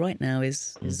 Today, right now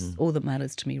is all that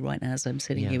matters to me right now as I'm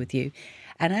sitting here with you.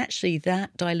 And actually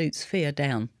that dilutes fear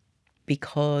down,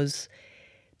 because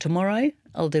tomorrow,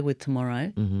 I'll deal with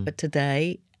tomorrow. But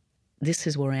today, this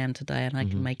is where I am today, and I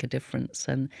can make a difference.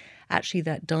 And actually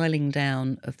that dialing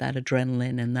down of that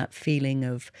adrenaline and that feeling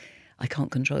of I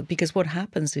can't control it, because what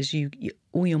happens is you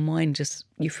all your mind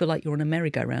you feel like you're on a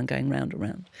merry-go-round going round and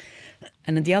round.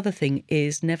 And then the other thing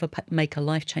is never make a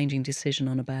life-changing decision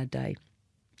on a bad day.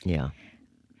 Yeah.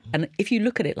 And if you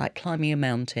look at it like climbing a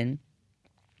mountain,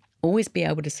 always be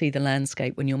able to see the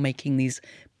landscape when you're making these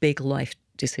big life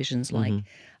decisions like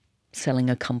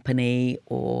selling a company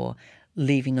or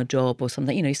leaving a job or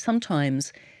something.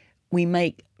 Sometimes we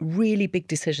make really big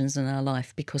decisions in our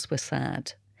life because we're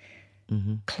sad.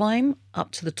 Climb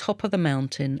up to the top of the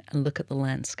mountain and look at the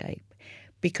landscape,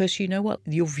 because you know what?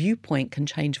 Your viewpoint can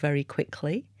change very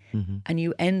quickly, and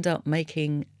you end up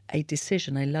making a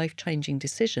decision, a life-changing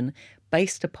decision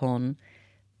based upon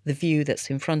the view that's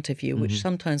in front of you, which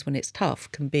sometimes when it's tough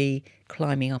can be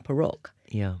climbing up a rock.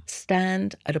 Yeah.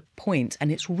 Stand at a point, and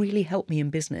it's really helped me in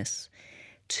business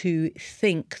to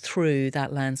think through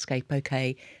that landscape.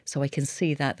 Okay, so I can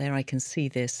see that there, I can see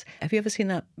this. Have you ever seen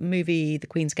that movie, The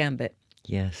Queen's Gambit?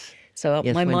 Yes. So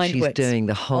yes, my when mind she's works doing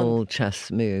the whole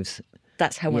chess moves.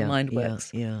 That's how my mind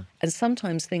works. Yeah. And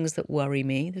sometimes things that worry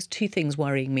me, there's two things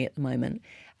worrying me at the moment,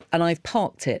 and I've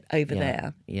parked it over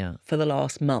there for the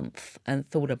last month and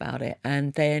thought about it.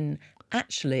 And then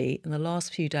actually in the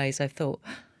last few days I've thought,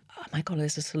 oh my God,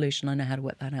 there's a solution. I know how to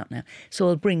work that out now. So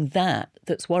I'll bring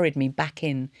that's worried me back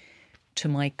in to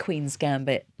my Queen's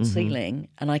Gambit ceiling,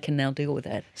 and I can now deal with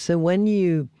it. So when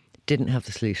you didn't have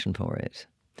the solution for it,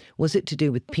 Was it to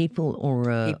do with people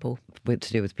or People. To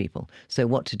do with people? So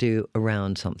what to do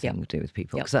around something to do with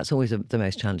people? Because that's always the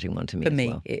most challenging one to me. For me,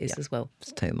 well. it is as well.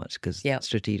 So much because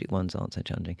strategic ones aren't so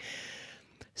challenging.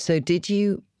 So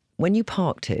when you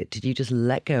parked it, did you just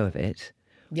let go of it?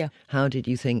 Yeah. How did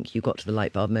you think you got to the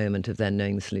light bulb moment of then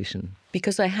knowing the solution?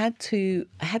 Because I had to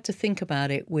think about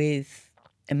it with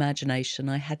imagination.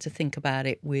 I had to think about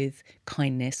it with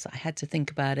kindness. I had to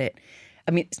think about it.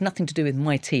 I mean, it's nothing to do with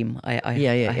my team. I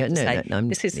have to say. No,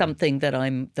 this is something that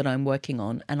I'm working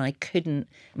on, and I couldn't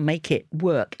make it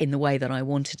work in the way that I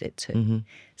wanted it to. Mm-hmm.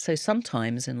 So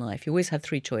sometimes in life, you always have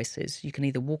three choices. You can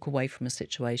either walk away from a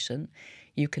situation,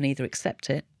 you can either accept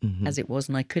it as it was,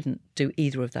 and I couldn't do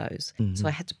either of those. So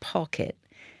I had to park it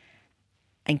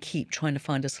and keep trying to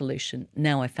find a solution.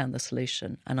 Now I found the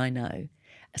solution, and I know.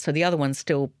 So the other one's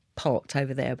still parked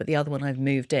over there, but the other one I've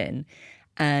moved in,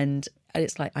 and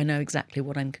it's like I know exactly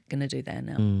what I'm going to do there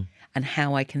now and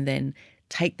how I can then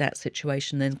take that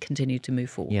situation and continue to move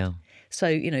forward. Yeah.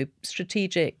 So,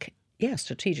 strategic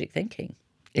thinking.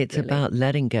 It's really about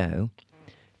letting go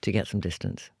to get some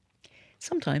distance.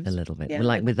 Sometimes. A little bit. Yeah. Well,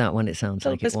 like with that one, it sounds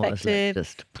like it was. Perspective.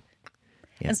 Just,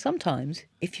 yeah. And sometimes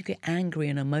if you get angry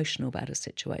and emotional about a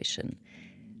situation.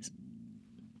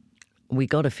 We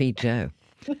got to feed Jo.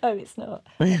 No, it's not.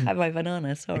 I have my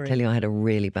banana, sorry. I tell you, I had a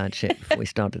really bad shit before we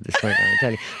started this program, I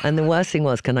tell you. And the worst thing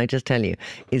was, can I just tell you,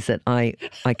 is that I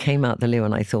came out the loo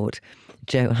and I thought,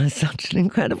 Jo has such an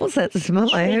incredible sense of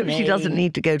smell. I hope she doesn't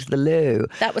need to go to the loo.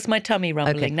 That was my tummy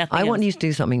rumbling, okay. nothing I want else. you to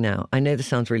do something now. I know this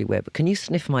sounds really weird, but can you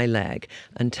sniff my leg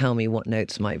and tell me what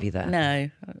notes might be there? No.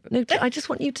 No, I just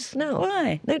want you to smell.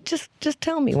 Why? No, just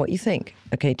tell me what you think.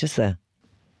 Okay, just there.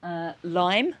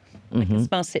 Lime. I can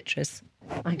smell citrus.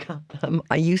 I can't.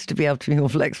 I used to be able to be more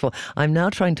flexible. I'm now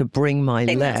trying to bring my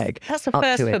leg. That's a up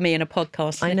first to it. for me in a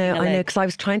podcast. I know, because I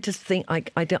was trying to think.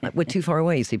 I don't. We're too far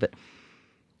away, you see. But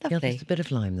Lovely. yeah, there's a bit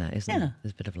of lime there, isn't Yeah. there?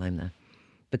 There's a bit of lime there.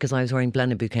 Because I was wearing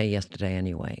Blend and Bouquet yesterday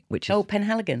anyway, which is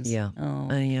Penhaligon's. yeah, Oh,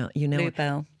 yeah. You know,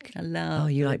 Bluebell. I love. oh,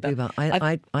 you like Bluebell?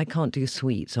 I can't do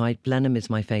sweet, so Blenheim is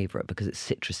my favourite because it's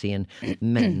citrusy and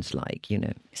men's like,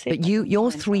 But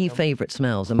your three favourite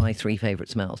smells are my three favourite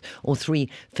smells, or three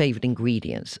favourite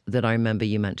ingredients that I remember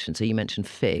you mentioned. So you mentioned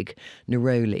fig,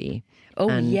 neroli. Oh,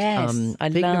 and, yes. I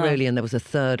fig, love. neroli, and there was a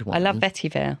third one. I love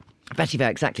vetiver. Vetiver,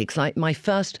 exactly. Because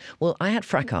I had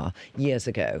fracas years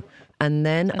ago, and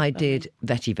then I did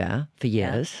vetiver for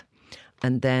years,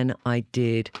 and then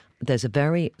there's a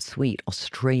very sweet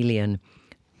Australian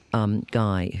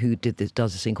guy who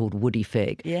does this thing called woody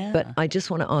fig. Yeah. But I just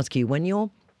want to ask you, when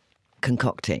you're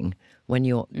concocting, when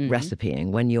you're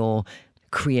recipeing, when you're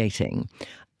creating,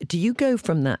 do you go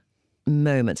from that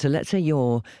moment? So let's say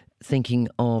you're thinking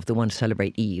of the one to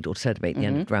celebrate Eid or to celebrate the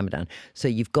end of Ramadan. So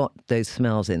you've got those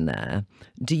smells in there.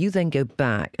 Do you then go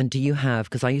back and do you have,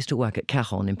 because I used to work at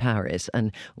Caron in Paris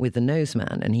and with the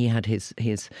noseman, and he had his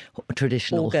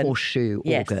traditional horseshoe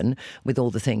organ with all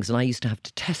the things, and I used to have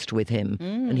to test with him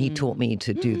and he taught me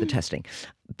to do the testing.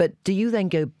 But do you then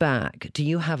go back? Do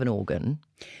you have an organ?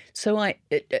 So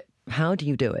how do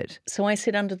you do it? So I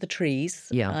sit under the trees.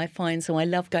 Yeah. I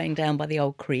love going down by the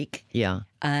old creek. Yeah.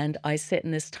 And I sit in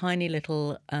this tiny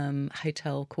little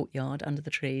hotel courtyard under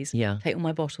the trees. Yeah. Take all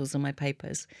my bottles and my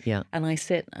papers. Yeah. And I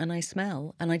sit and I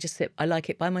smell and I just sit. I like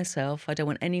it by myself. I don't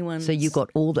want anyone. So you got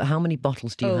how many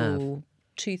bottles do you have?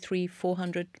 200, 300,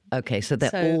 400. Okay, so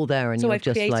they're all there and you're I've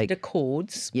just like... So I've created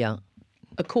accords. Yeah.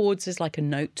 Accords is like a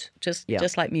note, just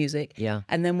like music. Yeah.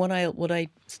 And then what I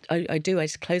do, I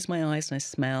just close my eyes and I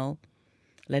smell,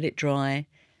 let it dry,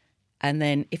 and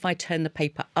then if I turn the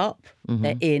paper up,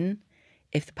 they're in.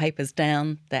 If the paper's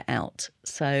down, they're out.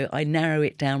 So I narrow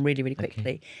it down really, really quickly.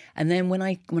 Okay. And then when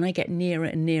I get nearer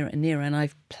and nearer and nearer, and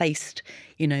I've placed,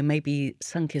 maybe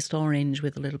sun-kissed orange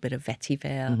with a little bit of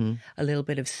vetiver, a little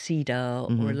bit of cedar,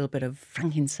 or a little bit of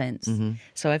frankincense.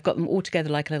 So I've got them all together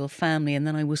like a little family, and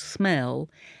then I will smell,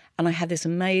 and I have this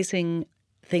amazing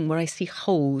thing where I see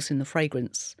holes in the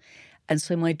fragrance. And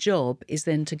so my job is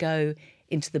then to go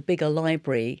into the bigger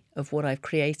library of what I've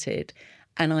created,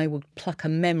 and I will pluck a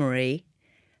memory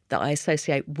that I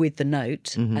associate with the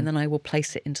note, and then I will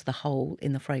place it into the hole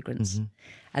in the fragrance.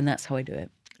 And that's how I do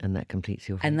it. And that completes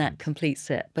your fragrance. And that completes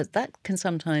it. But that can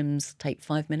sometimes take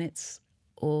 5 minutes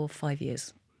or 5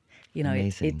 years.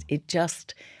 Amazing. It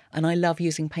just... And I love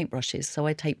using paintbrushes. So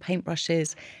I take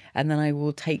paintbrushes and then I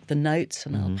will take the notes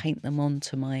and I'll paint them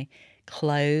onto my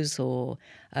clothes, or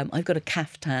I've got a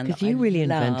caftan. Because you really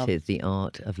invented the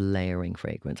art of layering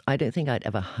fragrance. I don't think I'd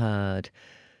ever heard...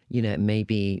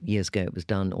 maybe years ago it was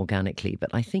done organically, but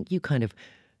I think you kind of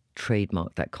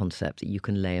trademarked that concept that you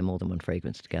can layer more than one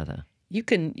fragrance together. You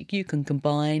can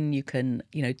combine, you can,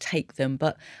 take them.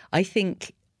 But I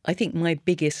think my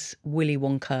biggest Willy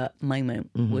Wonka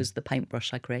moment was the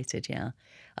paintbrush I created, yeah.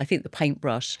 I think the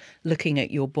paintbrush, looking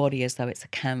at your body as though it's a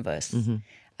canvas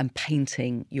and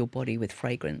painting your body with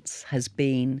fragrance, has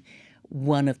been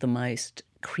one of the most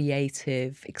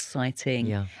creative, exciting.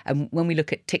 Yeah. And when we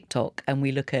look at TikTok and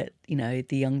we look at, the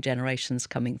young generations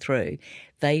coming through,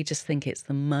 they just think it's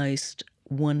the most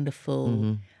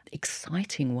wonderful,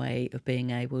 exciting way of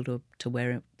being able to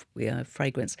wear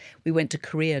fragrance. We went to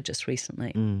Korea just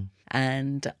recently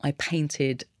and I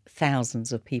painted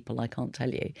thousands of people, I can't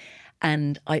tell you.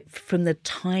 And from the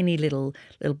tiny little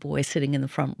boy sitting in the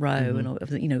front row,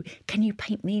 and can you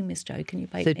paint me, Miss Jo? Can you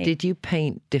paint me? So did you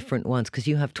paint different ones? Because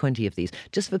you have 20 of these.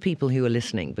 Just for people who are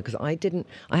listening, because I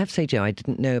have to say, Jo, I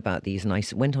didn't know about these, and I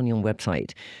went on your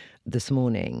website this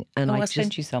morning, and I'll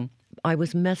send you some. I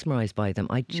was mesmerised by them.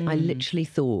 I literally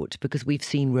thought, because we've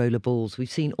seen roller balls, we've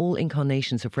seen all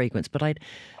incarnations of fragrance, but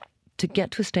to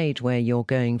get to a stage where you're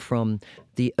going from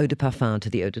the eau de parfum to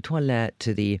the eau de toilette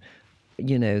to the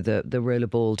the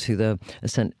rollerball to the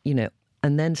scent,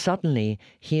 and then suddenly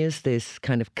here's this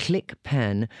kind of click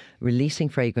pen releasing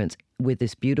fragrance with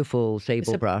this beautiful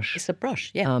sable brush. It's a brush,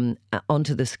 yeah.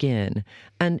 Onto the skin.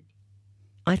 And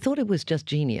I thought it was just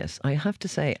genius. I have to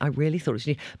say, I really thought it was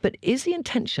genius. But is the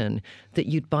intention that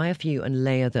you'd buy a few and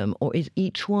layer them, or is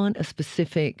each one a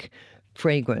specific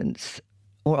fragrance?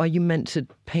 Or are you meant to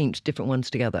paint different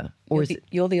ones together? Or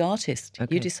you're the artist.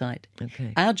 Okay. You decide.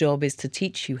 Okay. Our job is to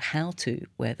teach you how to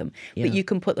wear them. Yeah. But you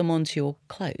can put them onto your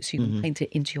clothes. You can paint it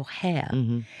into your hair.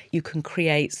 You can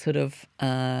create sort of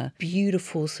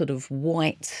beautiful sort of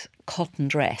white cotton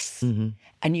dress.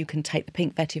 And you can take the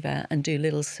pink vetiver and do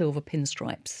little silver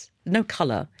pinstripes. No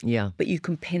colour. Yeah. But you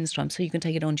can pinstripe. So you can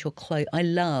take it onto your clothes. I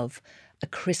love a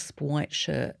crisp white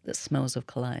shirt that smells of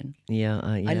cologne.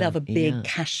 I love a big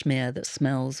cashmere that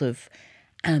smells of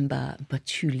amber,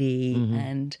 patchouli.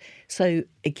 And so,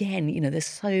 again, there's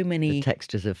so many... The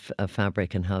textures of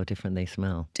fabric and how different they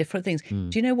smell. Different things. Do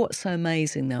you know what's so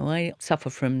amazing, though? I suffer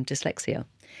from dyslexia.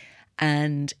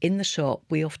 And in the shop,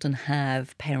 we often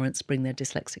have parents bring their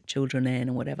dyslexic children in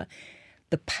or whatever.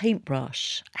 The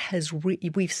paintbrush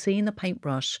we've seen the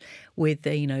paintbrush with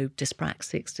the,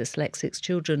 dyspraxics, dyslexics,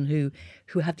 children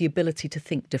who have the ability to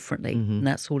think differently, and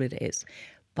that's all it is.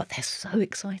 But they're so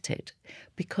excited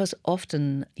because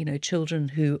often, children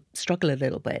who struggle a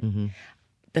little bit,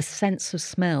 the sense of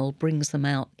smell brings them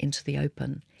out into the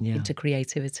open, into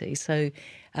creativity. So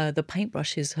the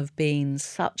paintbrushes have been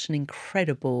such an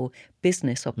incredible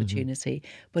business opportunity,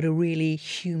 but a really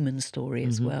human story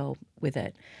as well with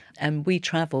it. And I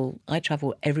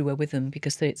travel everywhere with them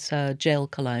because it's gel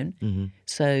cologne,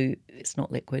 so it's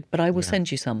not liquid. But I will send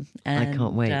you some. And, I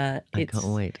can't wait. I can't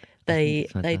wait.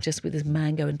 They just, with this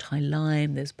mango and Thai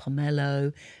lime, there's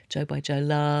pomelo, Jo by Jo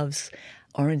loves,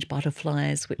 orange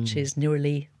butterflies, which is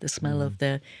nearly the smell of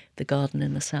the garden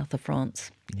in the south of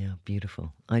France. Yeah,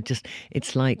 beautiful.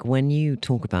 It's like when you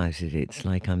talk about it, it's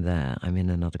like I'm there. I'm in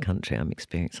another country. I'm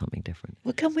experiencing something different.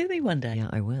 Well, come with me one day. Yeah,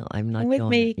 I will. Come with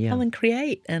me. Yeah. Come and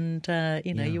create. And,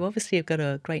 you obviously have got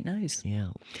a great nose. Yeah.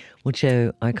 Well,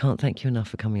 Jo, I can't thank you enough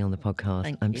for coming on the podcast.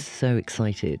 Thank I'm you. so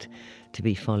excited to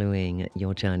be following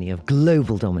your journey of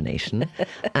global domination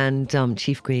and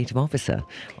Chief Creative Officer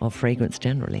of Fragrance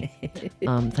generally.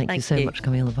 Thank you so much for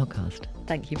coming on the podcast.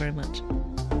 Thank you very much.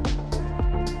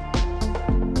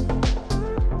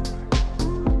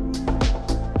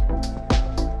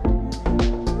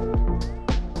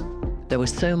 There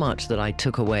was so much that I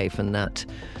took away from that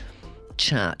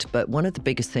chat, but one of the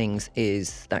biggest things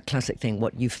is that classic thing,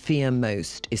 what you fear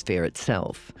most is fear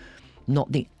itself,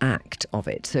 not the act of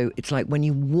it. So it's like when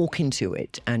you walk into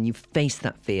it and you face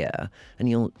that fear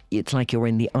and it's like you're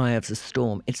in the eye of the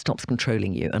storm, it stops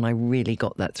controlling you. And I really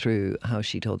got that through how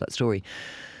she told that story.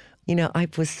 I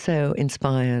was so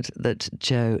inspired that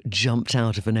Jo jumped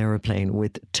out of an aeroplane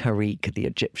with Tariq, the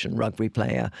Egyptian rugby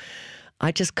player.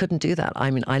 I just couldn't do that.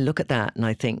 I mean, I look at that and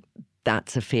I think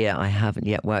that's a fear I haven't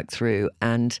yet worked through.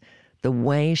 And the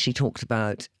way she talked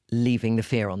about leaving the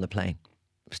fear on the plane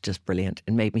was just brilliant.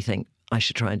 It made me think I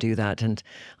should try and do that. And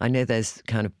I know there's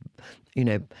kind of,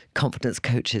 confidence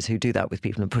coaches who do that with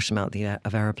people and push them out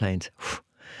of aeroplanes.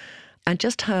 And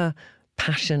just her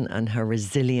passion and her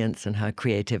resilience and her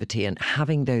creativity and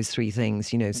having those three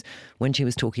things, when she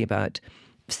was talking about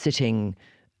sitting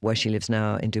where she lives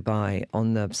now in Dubai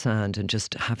on the sand and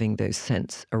just having those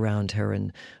scents around her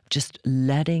and just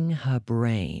letting her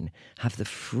brain have the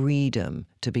freedom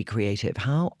to be creative.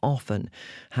 How often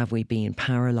have we been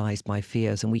paralyzed by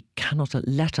fears and we cannot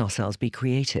let ourselves be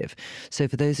creative? So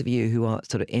for those of you who are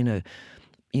sort of in a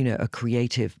a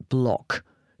creative block,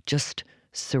 just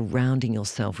surrounding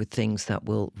yourself with things that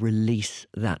will release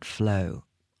that flow,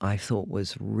 I thought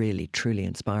was really, truly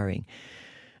inspiring.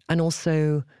 And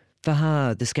also, for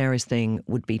her, the scariest thing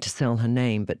would be to sell her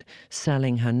name, but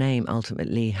selling her name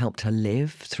ultimately helped her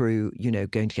live through,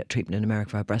 going to get treatment in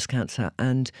America for her breast cancer.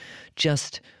 And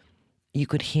just, you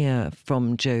could hear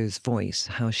from Jo's voice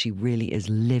how she really is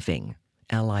living,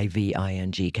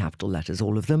 LIVING, capital letters,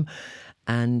 all of them.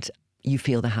 And you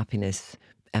feel the happiness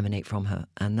emanate from her.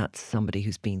 And that's somebody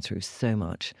who's been through so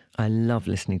much. I love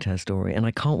listening to her story. And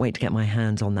I can't wait to get my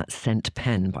hands on that scent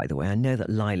pen, by the way. I know that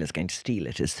Lila's going to steal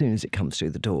it as soon as it comes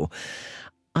through the door.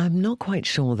 I'm not quite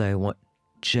sure, though, what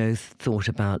Jo thought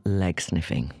about leg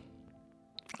sniffing.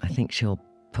 I think she'll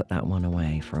put that one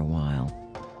away for a while.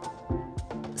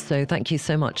 So thank you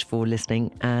so much for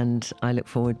listening. And I look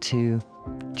forward to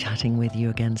chatting with you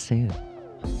again soon.